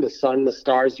moon, the sun, the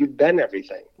stars, you've been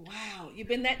everything. Wow, you've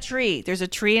been that tree. There's a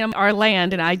tree in our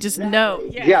land, and I just know.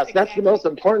 Yes, that's the most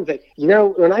important thing.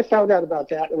 When I found out about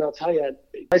that, and I'll tell you,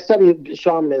 I studied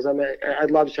shamanism. I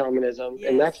love shamanism,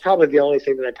 and that's probably the only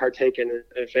thing that I partake in,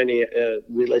 if any,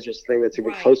 religious thing that's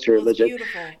even close to religion. It's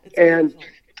beautiful. And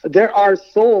there are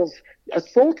souls. A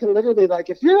soul can literally, like,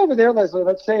 if you're over there, Leslie,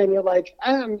 let's say, and you're like,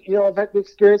 I've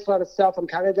experienced a lot of stuff. I'm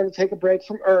kind of going to take a break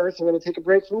from Earth. I'm going to take a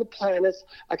break from the planets.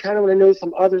 I kind of want to know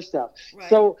some other stuff. Right.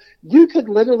 So you could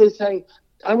literally say,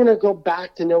 I'm going to go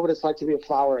back to know what it's like to be a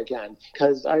flower again,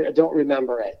 because I don't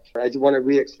remember it. I want to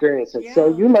re-experience it. Yeah.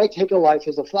 So you might take a life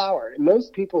as a flower. And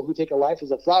most people who take a life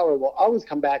as a flower will always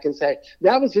come back and say,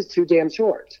 that was just too damn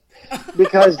short.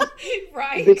 Because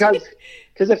Right.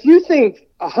 because if you think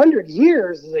 100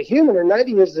 years as a human or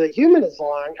 90 years as a human is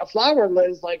long, a flower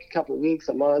lives like a couple of weeks,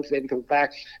 a month, maybe comes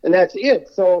back, and that's it.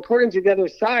 So according to the other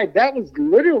side, that was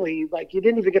literally like you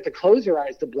didn't even get to close your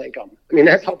eyes to blink them. I mean,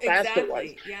 that's how fast it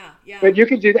was. Yeah. But you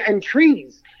could do that. And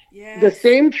trees. Yes. The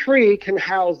same tree can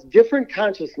house different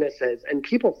consciousnesses, and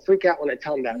people freak out when I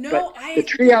tell them that. No, but the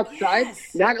tree outside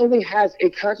not only has a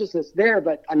consciousness there,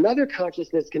 but another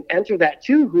consciousness can enter that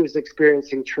too, who is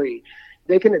experiencing tree.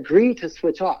 They can agree to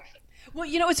switch off. Well,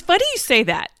 it's funny you say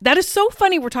that. That is so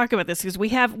funny we're talking about this, because we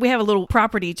have a little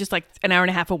property just like an hour and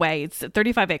a half away. It's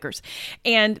 35 acres.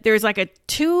 And there's like a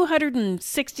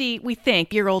 260, we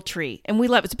think, year-old tree. And we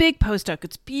love it. It's a big post oak.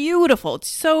 It's beautiful. It's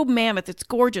so mammoth. It's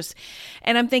gorgeous.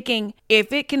 And I'm thinking,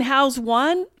 if it can house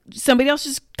one, somebody else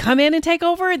just come in and take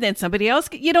over, and then somebody else,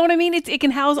 you know what I mean? It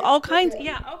can house all kinds.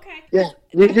 Yeah, okay. Yeah,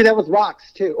 you do that with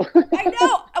rocks too. I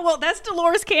know. Well, that's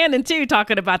Dolores Cannon too,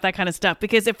 talking about that kind of stuff.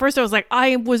 Because at first I was like,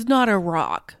 I was not a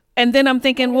rock. And then I'm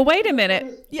thinking, well, wait a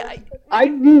minute. Yeah. I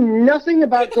knew nothing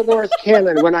about Dolores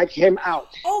Cannon when I came out.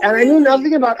 Oh, and really? I knew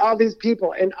nothing about all these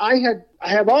people. And I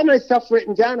have all my stuff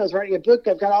written down. I was writing a book.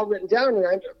 I've got all written down.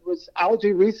 And I'll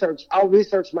do research. I'll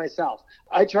research myself.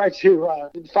 I try to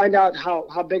find out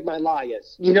how big my lie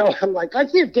is. You know, I'm like,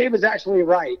 let's see if Dave is actually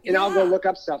right. And I'll go look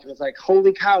up stuff. And it's like,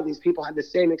 holy cow, these people had the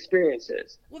same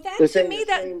experiences. Well, that to me,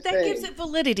 that gives it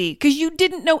validity because you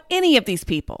didn't know any of these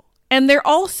people. And they're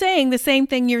all saying the same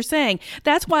thing you're saying.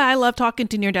 That's why I love talking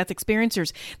to near-death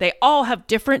experiencers. They all have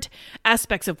different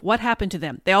aspects of what happened to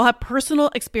them. They all have personal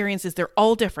experiences. They're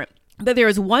all different. But there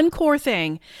is one core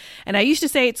thing, and I used to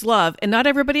say it's love, and not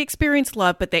everybody experienced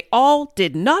love, but they all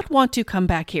did not want to come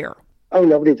back here. Oh,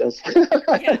 nobody does.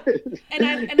 Yeah.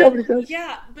 Nobody does.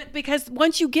 Yeah, but because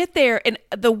once you get there and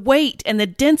the weight and the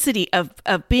density of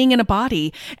being in a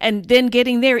body and then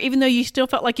getting there, even though you still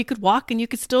felt like you could walk and you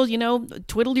could still,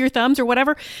 twiddle your thumbs or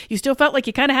whatever, you still felt like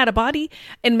you kind of had a body.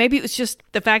 And maybe it was just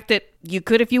the fact that you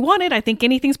could if you wanted. I think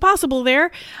anything's possible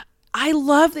there. I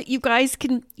love that you guys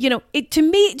can, to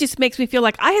me, it just makes me feel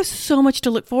like I have so much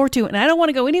to look forward to and I don't want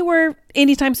to go anywhere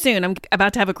anytime soon. I'm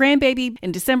about to have a grandbaby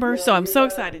in December, so I'm so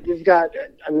excited. I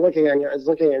was looking on your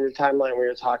timeline where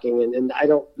you're talking and I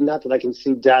don't, not that I can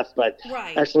see death, but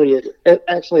right. Actually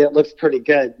it looks pretty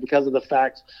good because of the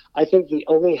fact, I think the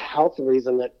only health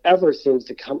reason that ever seems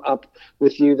to come up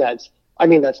with you that's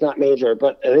not major,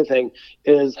 but anything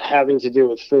is having to do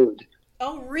with food.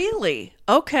 Oh, really?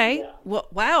 Okay. Yeah. Well,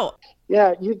 wow.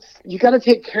 Yeah, you got to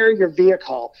take care of your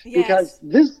vehicle because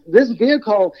this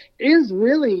vehicle is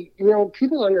really,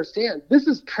 people understand this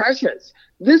is precious.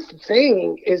 This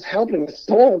thing is helping the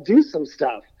soul do some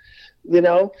stuff,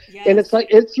 and it's like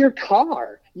it's your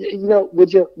car.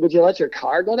 Would you let your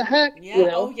car go to heck? Yeah.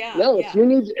 No,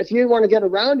 if you want to get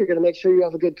around, you're going to make sure you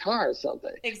have a good car or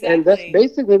something. Exactly. And that's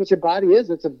basically what your body is.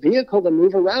 It's a vehicle to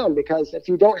move around because if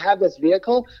you don't have this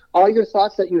vehicle, all your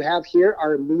thoughts that you have here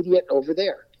are immediate over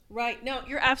there. Right. No,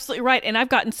 you're absolutely right. And I've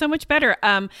gotten so much better.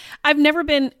 I've never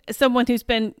been someone who's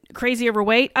been crazy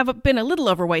overweight. I've been a little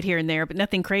overweight here and there, but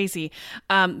nothing crazy.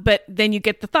 But then you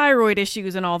get the thyroid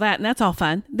issues and all that, and that's all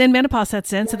fun. Then menopause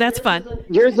sets in, so that's fun.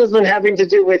 Yours isn't having to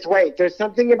do with weight. There's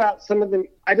something about some of them.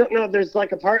 I don't know. There's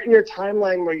like a part in your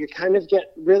timeline where you kind of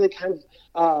get really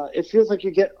it feels like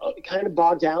you get kind of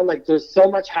bogged down. Like there's so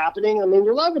much happening. I mean,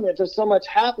 you're loving it. There's so much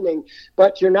happening,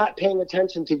 but you're not paying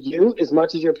attention to you as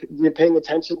much as you're paying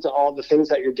attention to all the things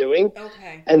that you're doing.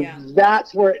 Okay. And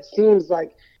that's where it seems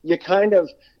like you kind of,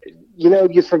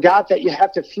 you forgot that you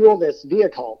have to fuel this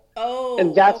vehicle. Oh,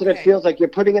 and that's what it feels like. You're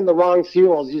putting in the wrong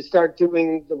fuels. You start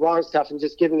doing the wrong stuff and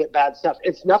just giving it bad stuff.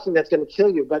 It's nothing that's going to kill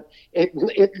you, but it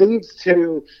leads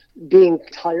to being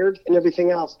tired and everything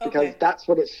else because that's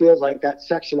what it feels like, that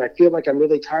section. I feel like I'm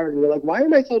really tired. And you're like, why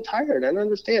am I so tired? I don't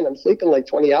understand. I'm sleeping like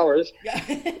 20 hours.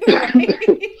 That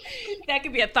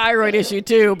could be a thyroid issue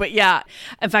too. But yeah,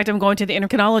 in fact, I'm going to the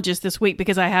endocrinologist this week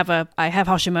because I have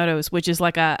Hashimoto's, which is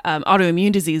like a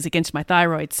autoimmune disease against my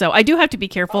thyroid. So I do have to be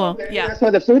careful. Yeah, that's why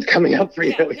the food's coming up for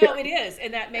you. No, it is,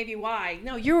 and that may be why.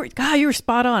 No, you were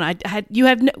spot on.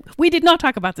 We did not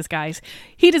talk about this, guys.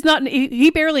 He does not. He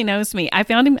barely knows me. I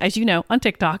found him, as you know, on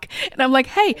TikTok, and I'm like,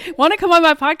 hey, want to come on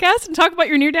my podcast and talk about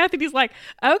your near death? And he's like,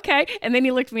 okay. And then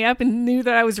he looked me up and knew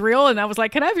that I was real, and I was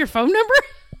like, can I have your phone number?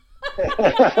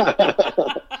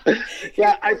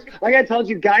 Yeah, like I told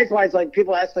you, guys-wise, like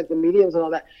people ask like the mediums and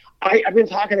all that. I've been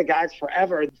talking to guys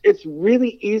forever. It's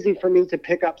really easy for me to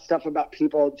pick up stuff about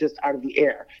people just out of the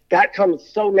air. That comes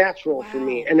so natural for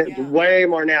me, and it's way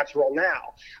more natural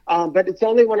now. But it's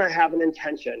only when I have an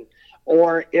intention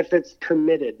or if it's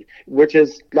permitted, which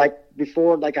is like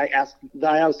before, like I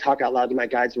always talk out loud to my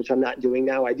guides, which I'm not doing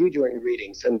now. I do during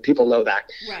readings, and people know that.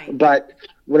 Right. But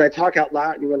when I talk out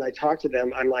loud and when I talk to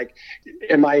them, I'm like,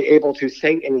 am I able to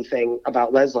say anything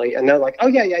about Leslie? And they're like, oh,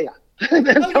 yeah.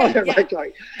 That's how they're like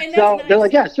going. So nice. They're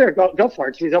like, yeah, sure, go for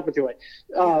it. She's open to it.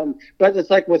 But it's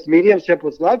like with mediumship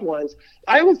with loved ones,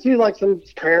 I always do like some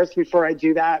prayers before I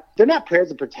do that. They're not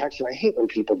prayers of protection. I hate when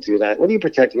people do that. What are you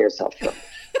protecting yourself from?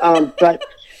 But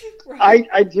right.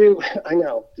 I do. I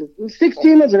know. 6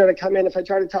 demons are going to come in if I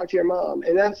try to talk to your mom,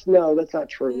 and that's not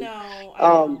true.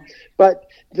 No. But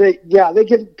they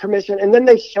give permission, and then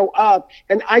they show up,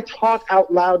 and I talk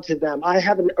out loud to them. I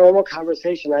have a normal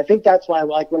conversation. I think that's why I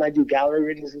like when I do gallery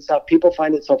readings and stuff. People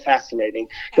find it so fascinating.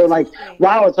 They're like,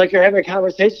 wow, it's like you're having a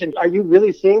conversation. Are you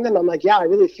really seeing them? I'm like, yeah, I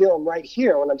really feel them right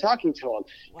here when I'm talking to them.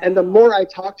 Wow. And the more I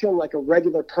talk to them like a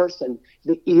regular person,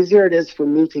 the easier it is for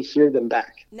me to hear them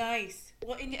back. Nice.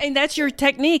 Well, and that's your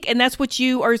technique, and that's what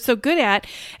you are so good at.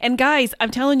 And guys,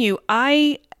 I'm telling you,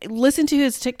 I listen to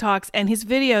his TikToks and his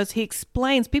videos. He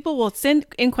explains, people will send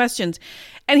in questions,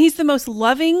 and he's the most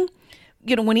loving,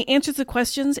 when he answers the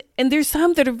questions. And there's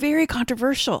some that are very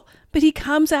controversial, but he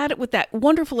comes at it with that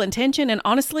wonderful intention. And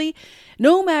honestly,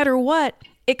 no matter what,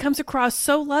 it comes across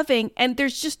so loving, and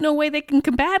there's just no way they can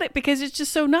combat it because it's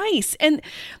just so nice. And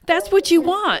that's what you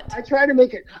want. I try to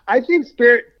make it. I think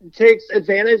Spirit takes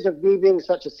advantage of me being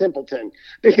such a simpleton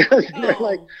because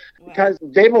because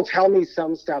they will tell me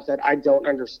some stuff that I don't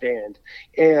understand.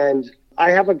 And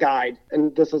I have a guide,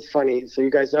 and this is funny. So you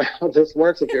guys know how this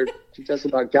works if you're just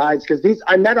about guides, because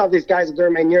I met all these guys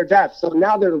during my near death. So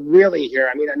now they're really here.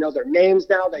 I mean, I know their names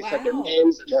now. They said their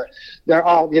names. They're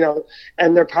all,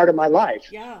 and they're part of my life.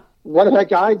 Yeah. One of my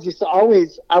guides used to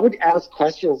I would ask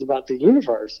questions about the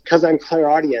universe because I'm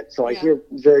clairaudient. So I hear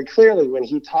very clearly when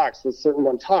he talks, when certain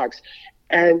one talks.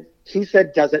 And he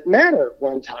said, "Does it matter?"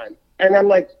 one time. And I'm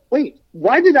like, wait,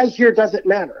 why did I hear "does it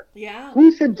matter"? Yeah.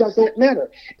 Who said "doesn't it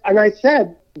matter"? And I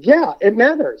said, yeah, it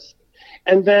matters.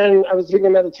 And then I was doing a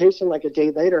meditation like a day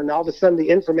later, and all of a sudden the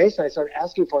information I started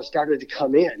asking for started to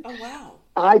come in. Oh, wow.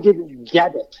 I didn't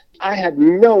get it. I had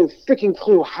no freaking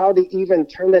clue how to even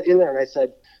turn that in there. And I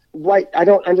said, "Why? I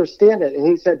don't understand it." And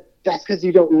he said, "That's because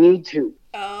you don't need to."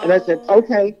 Oh. And I said,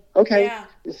 okay. Yeah.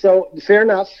 So fair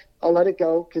enough. I'll let it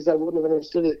go because I wouldn't have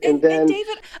understood it. And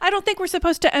David, I don't think we're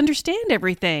supposed to understand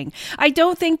everything. I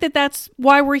don't think that that's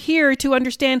why we're here, to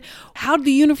understand how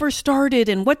the universe started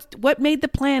and what made the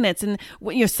planets. And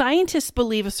scientists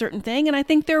believe a certain thing, and I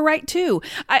think they're right too.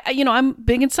 I'm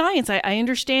big in science. I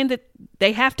understand that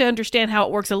they have to understand how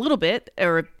it works a little bit,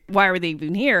 or why are they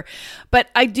even here? But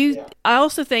I do. Yeah. I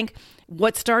also think,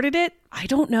 what started it? I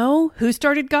don't know. Who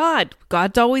started God?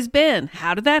 God's always been.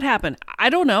 How did that happen? I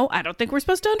don't know. I don't think we're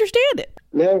supposed to understand it.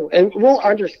 No, and we'll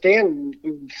understand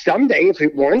someday if we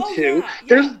want to.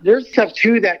 Yeah. There's stuff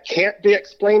too that can't be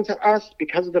explained to us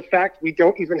because of the fact we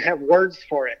don't even have words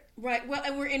for it. Right. Well,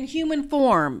 and we're in human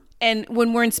form. And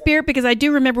when we're in spirit, because I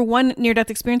do remember one near-death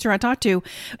experiencer I talked to,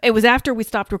 it was after we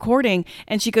stopped recording,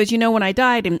 and she goes, when I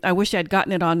died, and I wish I'd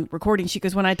gotten it on recording, she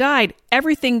goes, when I died,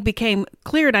 everything became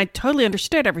clear, and I totally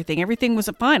understood everything. Everything was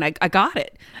fine. I got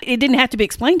it. It didn't have to be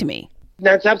explained to me.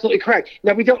 That's absolutely correct.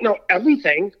 Now, we don't know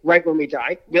everything right when we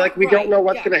die. We don't know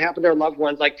what's going to happen to our loved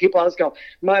ones. Like, people always go,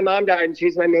 "My mom died and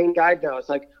she's my main guide now." It's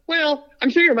like, well,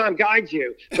 I'm sure your mom guides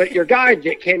you, but your guide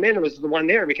that came in was the one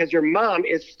there because your mom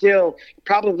is still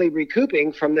probably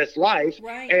recouping from this life.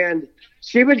 Right. And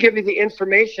she would give you the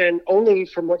information only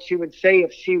from what she would say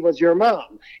if she was your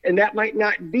mom. And that might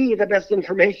not be the best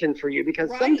information for you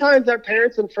because sometimes our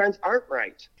parents and friends aren't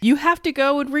right. You have to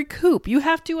go and recoup. You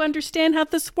have to understand how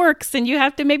this works. And you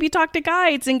have to maybe talk to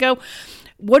guides and go,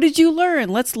 what did you learn?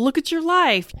 Let's look at your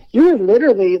life. You're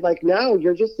literally now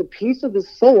you're just a piece of the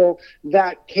soul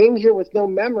that came here with no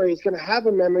memory, is going to have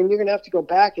a memory, and you're going to have to go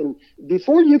back. And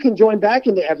before you can join back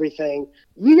into everything,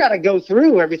 you got to go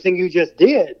through everything you just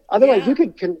did. Otherwise, you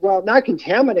could, not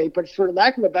contaminate, but for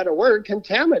lack of a better word,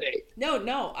 contaminate.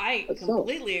 No, I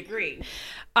completely agree.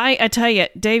 I tell you,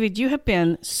 David, you have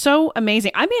been so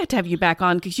amazing. I may have to have you back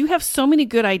on because you have so many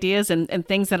good ideas and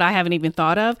things that I haven't even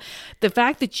thought of. The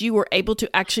fact that you were able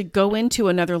to actually go into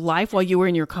another life while you were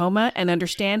in your coma and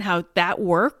understand how that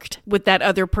worked with that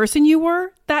other person you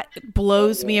were, that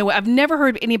blows me away. I've never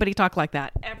heard anybody talk like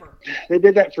that, ever. They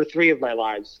did that for 3 of my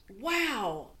lives.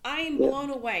 Wow. I am blown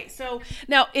away. So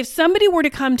now, if somebody were to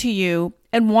come to you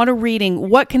and want a reading,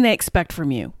 what can they expect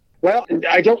from you? Well,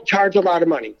 I don't charge a lot of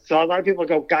money. So a lot of people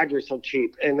go, "God, you're so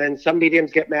cheap." And then some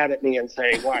mediums get mad at me and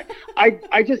say, "Why?"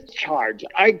 I just charge.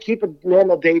 I keep a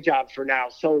normal day job for now.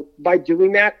 So by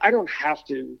doing that, I don't have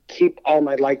to keep all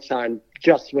my lights on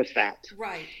just with that.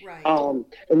 Right.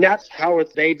 And that's how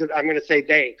I'm going to say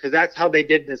they, because that's how they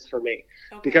did this for me.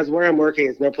 Okay. Because where I'm working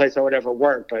is no place I would ever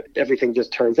work, but everything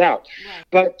just turns out. Right.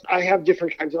 But I have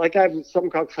different kinds I have something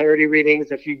called clarity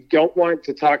readings. If you don't want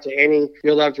to talk to any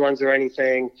your loved ones or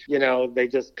anything, they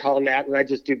just call Nat, and I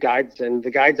just do guides. And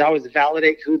the guides always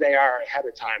validate who they are ahead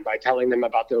of time by telling them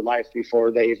about their life before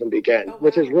they even begin,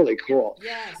 which is really cool.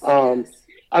 Yes.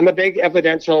 I'm a big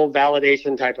evidential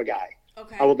validation type of guy.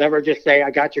 Okay. I will never just say,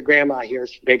 "I got your grandma here.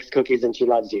 She bakes cookies and she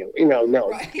loves you."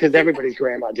 No, because everybody's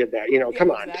grandma did that. Come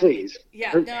on, please.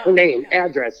 Yeah, her name,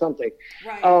 address, something.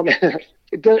 Right.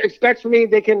 Expect from me,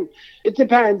 it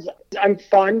depends. I'm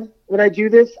fun when I do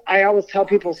this. I always tell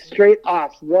people straight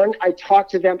off. One, I talk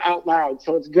to them out loud,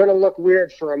 so it's going to look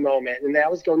weird for a moment. And they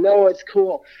always go, "No, it's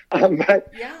cool."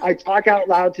 But I talk out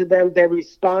loud to them. They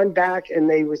respond back, and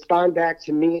they respond back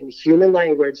to me in human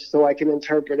language so I can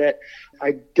interpret it.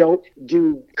 I don't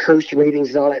do curse readings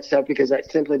and all that stuff because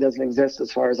that simply doesn't exist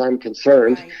as far as I'm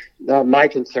concerned. Right. My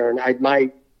concern,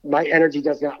 my energy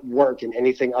does not work in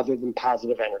anything other than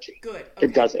positive energy. Good. Okay.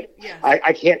 It doesn't. Yes.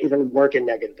 I can't even work in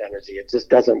negative energy. It just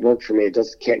doesn't work for me. It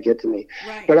just can't get to me.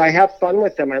 Right. But I have fun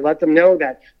with them. I let them know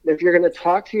that if you're going to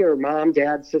talk to your mom,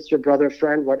 dad, sister, brother,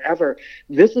 friend, whatever,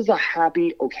 this is a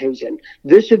happy occasion.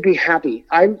 This should be happy.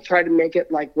 I try to make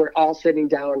it like we're all sitting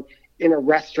down in a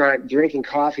restaurant drinking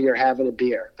coffee or having a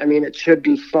beer. I mean, it should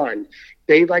be fun.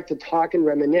 They like to talk and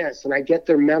reminisce, and I get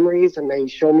their memories, and they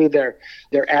show me their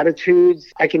attitudes.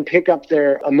 I can pick up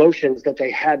their emotions that they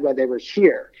had while they were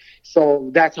here. So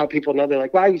that's how people know. They're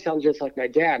like, wow, you sound just like my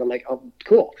dad. I'm like, oh,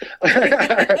 cool.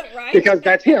 Right? Because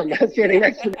that's him. That's standing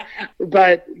next to me.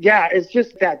 But yeah, it's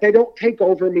just that. They don't take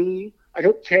over me. I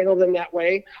don't channel them that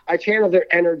way. I channel their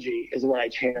energy is what I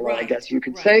channel, right. I guess you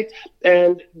could say.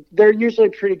 And they're usually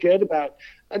pretty good about,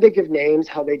 they give names,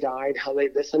 how they died, how they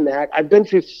this and that. I've been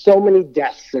through so many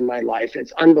deaths in my life.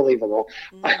 It's unbelievable.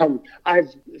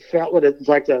 I've felt what it's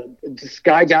like to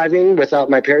skydiving without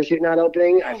my parachute not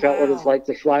opening. I felt what it's like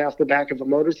to fly off the back of a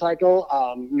motorcycle,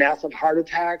 massive heart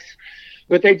attacks.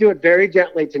 But they do it very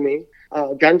gently to me.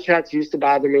 Gunshots used to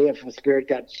bother me if a spirit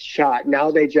got shot.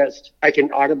 Now I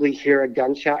can audibly hear a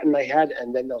gunshot in my head,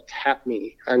 and then they'll tap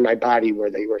me on my body where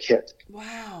they were hit.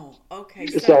 Wow. Okay.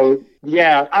 So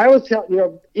yeah, I always tell,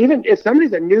 even if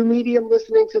somebody's a new medium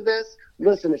listening to this,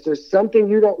 listen, if there's something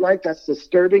you don't like that's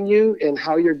disturbing you in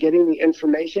how you're getting the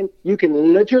information, you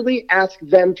can literally ask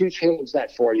them to change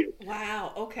that for you.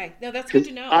 Wow. Okay. No, that's good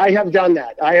to know. I have done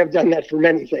that. I have done that for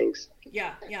many things.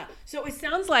 Yeah, yeah. So it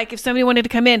sounds like if somebody wanted to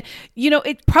come in,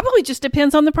 it probably just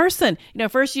depends on the person.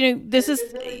 First, this is...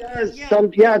 It really does.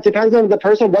 It depends on the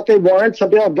person, what they want. Some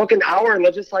people book an hour and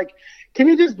they're just like, can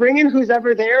you just bring in who's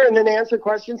ever there and then answer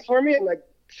questions for me? I'm like,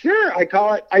 sure.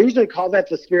 I usually call that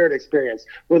the spirit experience,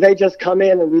 where they just come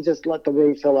in and we just let the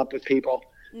room fill up with people.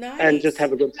 Nice. And just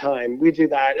have a good time. We do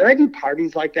that. And I do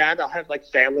parties like that. I'll have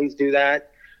families do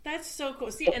that. That's so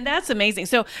cool. See, and that's amazing.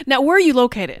 So now where are you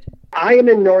located? I am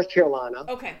in North Carolina.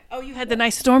 Okay. Oh, you had the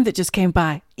nice storm that just came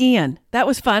by. Ian, that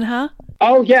was fun, huh?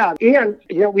 Oh, yeah. Ian,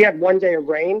 we had one day of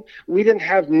rain. We didn't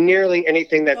have nearly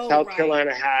anything that South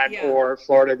Carolina had or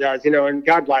Florida does, and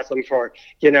God bless them for,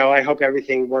 I hope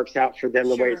everything works out for them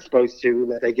the way it's supposed to,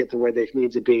 that they get to where they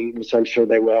need to be, which I'm sure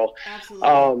they will.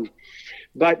 Absolutely.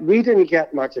 But we didn't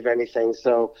get much of anything,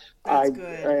 so I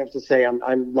have to say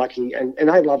I'm lucky, and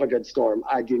I love a good storm.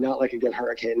 I do not like a good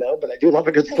hurricane, though, but I do love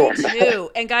a good storm. Me too.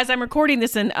 And guys, I'm recording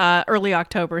this in early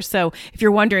October, so if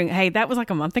you're wondering, hey, that was like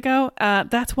a month ago,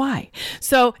 that's why.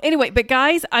 So anyway, but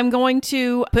guys, I'm going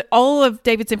to put all of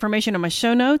David's information on my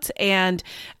show notes and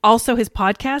also his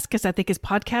podcast, because I think his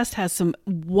podcast has some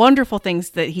wonderful things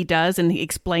that he does, and he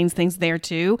explains things there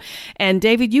too. And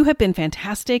David, you have been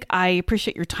fantastic. I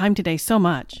appreciate your time today so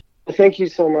much. Thank you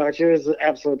so much. It was an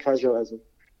absolute pleasure, Leslie.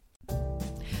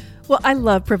 Well, I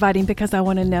love providing because I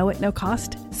want to know at no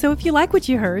cost. So if you like what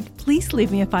you heard, please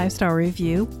leave me a 5-star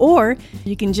review, or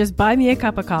you can just buy me a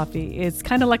cup of coffee. It's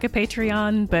kind of like a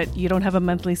Patreon, but you don't have a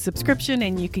monthly subscription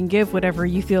and you can give whatever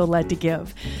you feel led to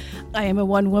give. I am a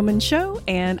one-woman show,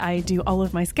 and I do all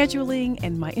of my scheduling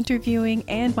and my interviewing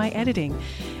and my editing.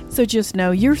 So just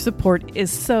know your support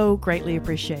is so greatly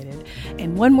appreciated.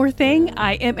 And one more thing,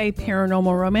 I am a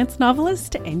paranormal romance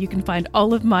novelist, and you can find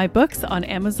all of my books on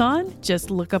Amazon.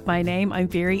 Just look up my name. I'm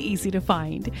very easy to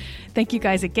find. Thank you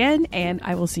guys again, and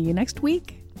I will see you next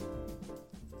week.